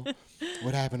know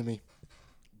what happened to me.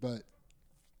 But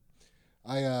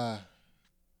I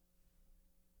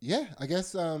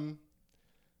guess,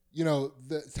 you know,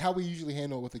 how we usually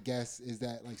handle it with a guest is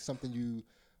that like something you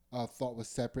thought was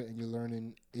separate and you're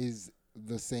learning is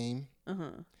the same.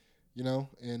 You know,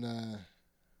 and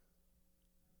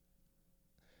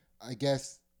I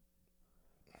guess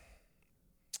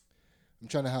I'm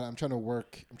trying to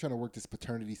work this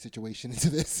paternity situation into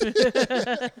this.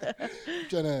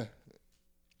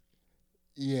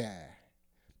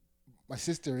 My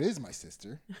sister is my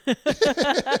sister.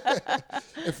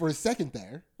 And for a second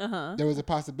there was a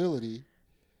possibility.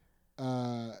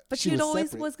 But she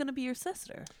always was going to be your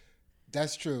sister.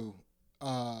 That's true.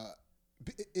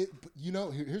 You know,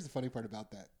 here's the funny part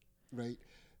about that, right?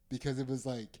 Because it was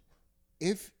like,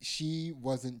 if she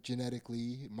wasn't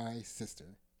genetically my sister,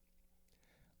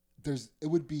 it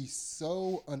would be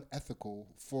so unethical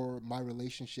for my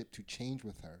relationship to change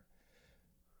with her,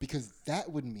 because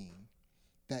that would mean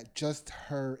that just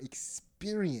her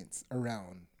experience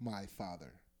around my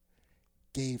father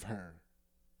gave her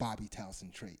Bobby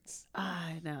Towson traits.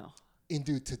 I know. And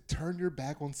dude, to turn your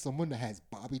back on someone that has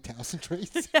Bobby Towson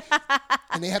traits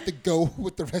and they have to go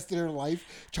with the rest of their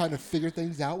life trying to figure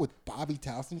things out with Bobby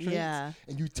Towson traits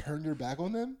and you turn your back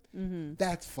on them,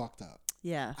 that's fucked up.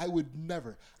 Yeah. I would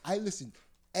never. Listen,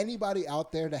 anybody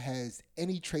out there that has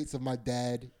any traits of my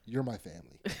dad, you're my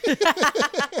family.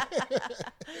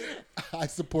 I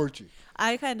support you.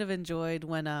 I kind of enjoyed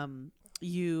when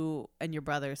you and your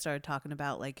brother started talking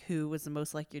about like who was the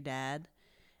most like your dad.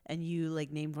 And you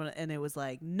like named one, and it was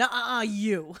like, nah,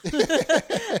 you.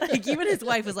 Like even his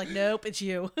wife was like, nope, it's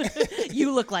you.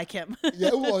 You look like him. Yeah,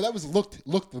 well, that was looked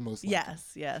the most like him.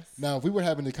 Yes. Now, if we were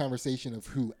having a conversation of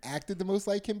who acted the most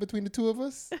like him between the two of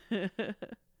us,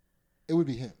 it would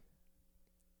be him.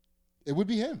 It would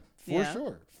be him,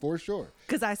 for sure.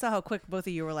 Because I saw how quick both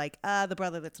of you were like, the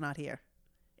brother that's not here,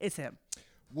 it's him.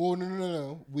 Well,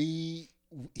 no.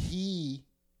 He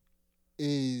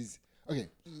is. Okay,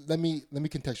 let me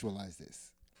contextualize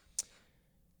this.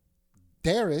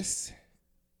 Darius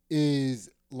is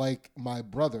like my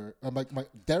brother.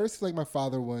 Darius is like my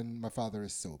father when my father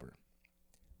is sober.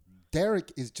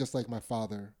 Derek is just like my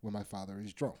father when my father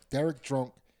is drunk. Derek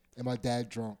drunk and my dad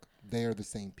drunk, they are the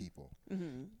same people.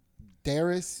 Mm-hmm.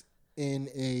 Darius's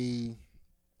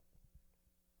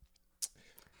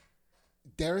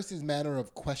manner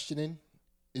of questioning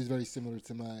is very similar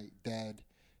to my dad.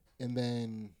 And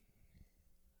then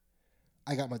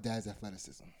I got my dad's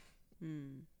athleticism. Do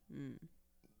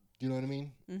you know what I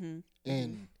mean? Mm-hmm.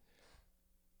 And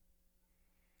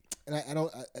I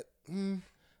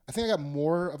think I got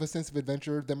more of a sense of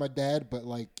adventure than my dad, but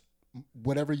like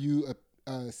whatever you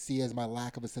see as my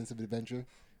lack of a sense of adventure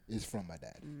is from my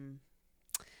dad.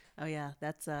 Oh yeah,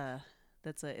 that's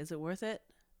is it worth it?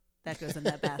 That goes in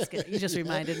that basket. You just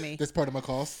reminded me. That's part of my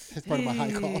cost. That's part of my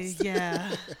high cost. Yeah.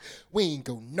 We ain't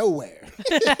go nowhere.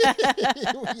 We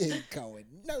ain't going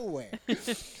nowhere.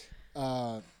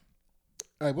 All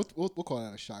right, we'll call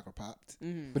that a chakra popped.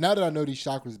 Mm-hmm. But now that I know these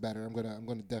chakras better, I'm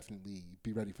gonna definitely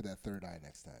be ready for that third eye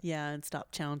next time. Yeah, and stop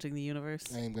challenging the universe.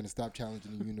 I am gonna stop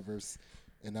challenging the universe,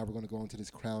 and now we're gonna go into this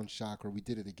crown chakra. We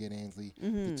did it again, Ansley.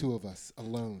 Mm-hmm. The two of us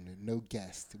alone and no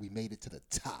guest. We made it to the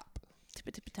top.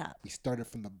 Tippy top. We started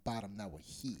from the bottom. Now we're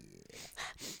here.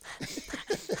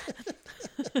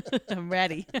 I'm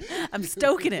ready. I'm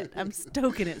stoking it.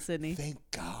 Sydney. Thank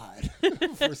God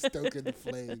for stoking the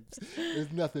flames.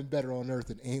 There's nothing better on earth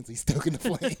than Ainsley stoking the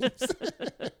flames.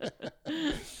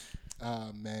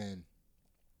 Oh, man.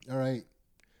 All right.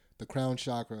 The crown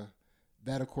chakra.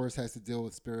 That, of course, has to deal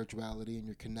with spirituality and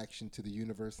your connection to the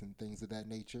universe and things of that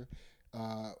nature.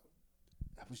 I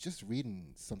was just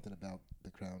reading something about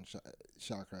the crown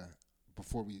chakra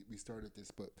before we started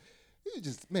this, but it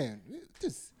just, man,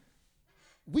 this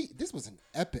was an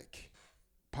epic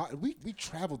pod. We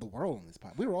traveled the world on this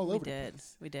pod. We were all over the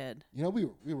place. We did. You know, we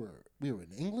were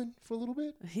in England for a little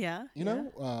bit. Yeah. You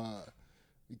know,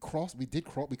 we crossed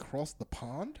the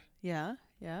pond. Yeah.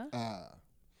 I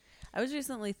was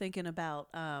recently thinking about,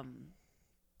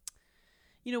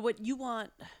 what you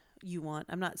want.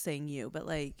 I'm not saying you, but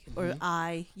like, or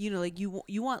I, like you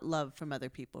want love from other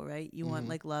people, right? You want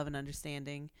like love and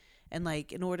understanding, and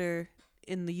like in order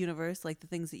in the universe, like the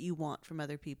things that you want from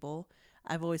other people,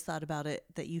 I've always thought about it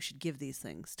that you should give these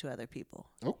things to other people.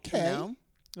 Okay. You know?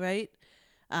 Right?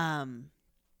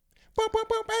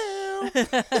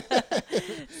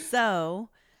 So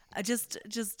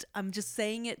I'm just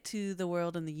saying it to the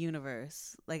world and the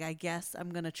universe. Like, I guess I'm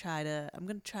going to try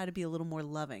to be a little more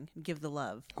loving and give the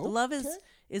love. Okay. The love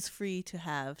is free to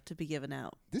have, to be given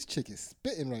out. This chick is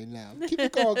spitting right now. Keep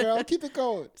it going, girl. Keep it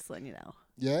going. Just letting you know.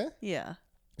 Yeah? Yeah.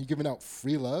 You giving out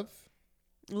free love?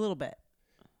 A little bit.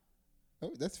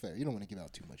 Oh, that's fair. You don't want to give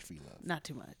out too much free love. Not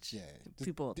too much. Yeah.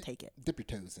 People will take it. Dip your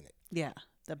toes in it. Yeah.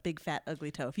 The big, fat, ugly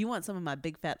toe. If you want some of my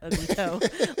big, fat, ugly toe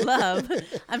love,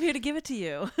 I'm here to give it to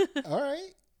you. All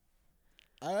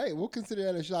right. We'll consider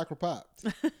that a chakra pop.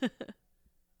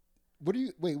 Where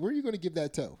are you going to give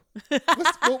that toe?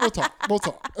 We'll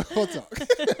talk.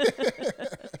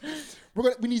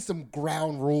 We need some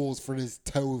ground rules for this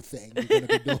toe thing we're going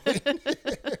to be doing.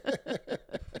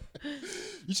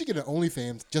 You should get an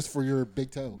OnlyFans just for your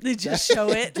big toe. They just show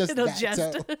it. It'll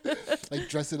toe. Like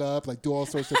dress it up, like do all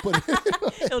sorts of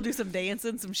He'll do some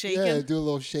dancing, some shaking. Yeah, do a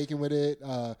little shaking with it.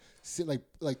 Sit like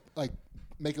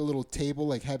make a little table,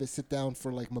 like have it sit down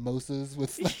for like mimosas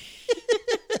with like,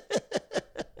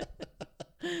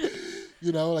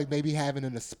 like maybe having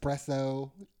an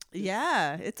espresso.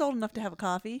 Yeah, it's old enough to have a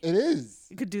coffee. It is.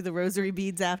 You could do the rosary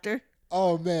beads after.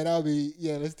 Oh man,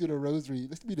 let's do the rosary.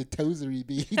 Let's do the toesary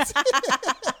beads.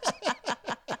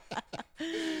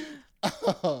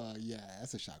 Oh yeah,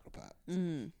 that's a chakra pop.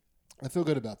 I feel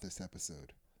good about this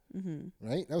episode.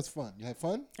 Right? That was fun. You had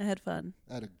fun? I had fun.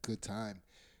 I had a good time.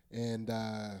 And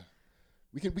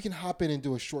we can hop in and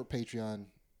do a short Patreon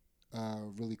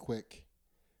really quick.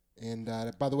 And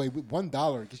by the way,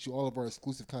 $1 gets you all of our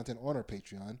exclusive content on our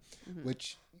Patreon,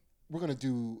 which we're gonna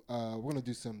do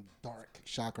some dark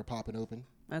chakra popping open.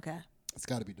 Okay. It's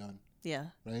got to be done. Yeah.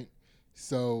 Right.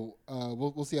 So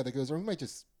we'll see how that goes, or we might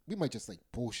just like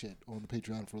bullshit on the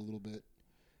Patreon for a little bit,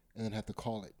 and then have to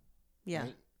call it. Yeah.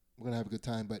 Right? We're gonna have a good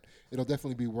time, but it'll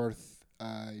definitely be worth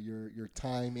your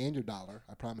time and your dollar.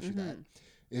 I promise you that.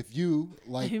 If you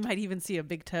like, you might even see a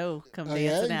big toe come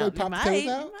dancing you out. pop toes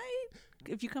out? You might,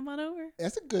 if you come on over.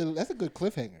 That's a good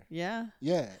cliffhanger. Yeah.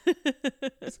 Yeah.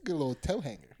 That's a good little toe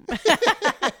hanger.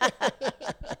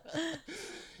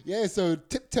 Yeah, so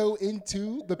tiptoe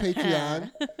into the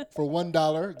Patreon for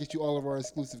 $1. Get you all of our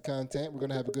exclusive content. We're going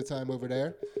to have a good time over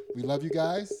there. We love you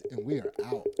guys, and we are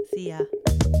out. See ya.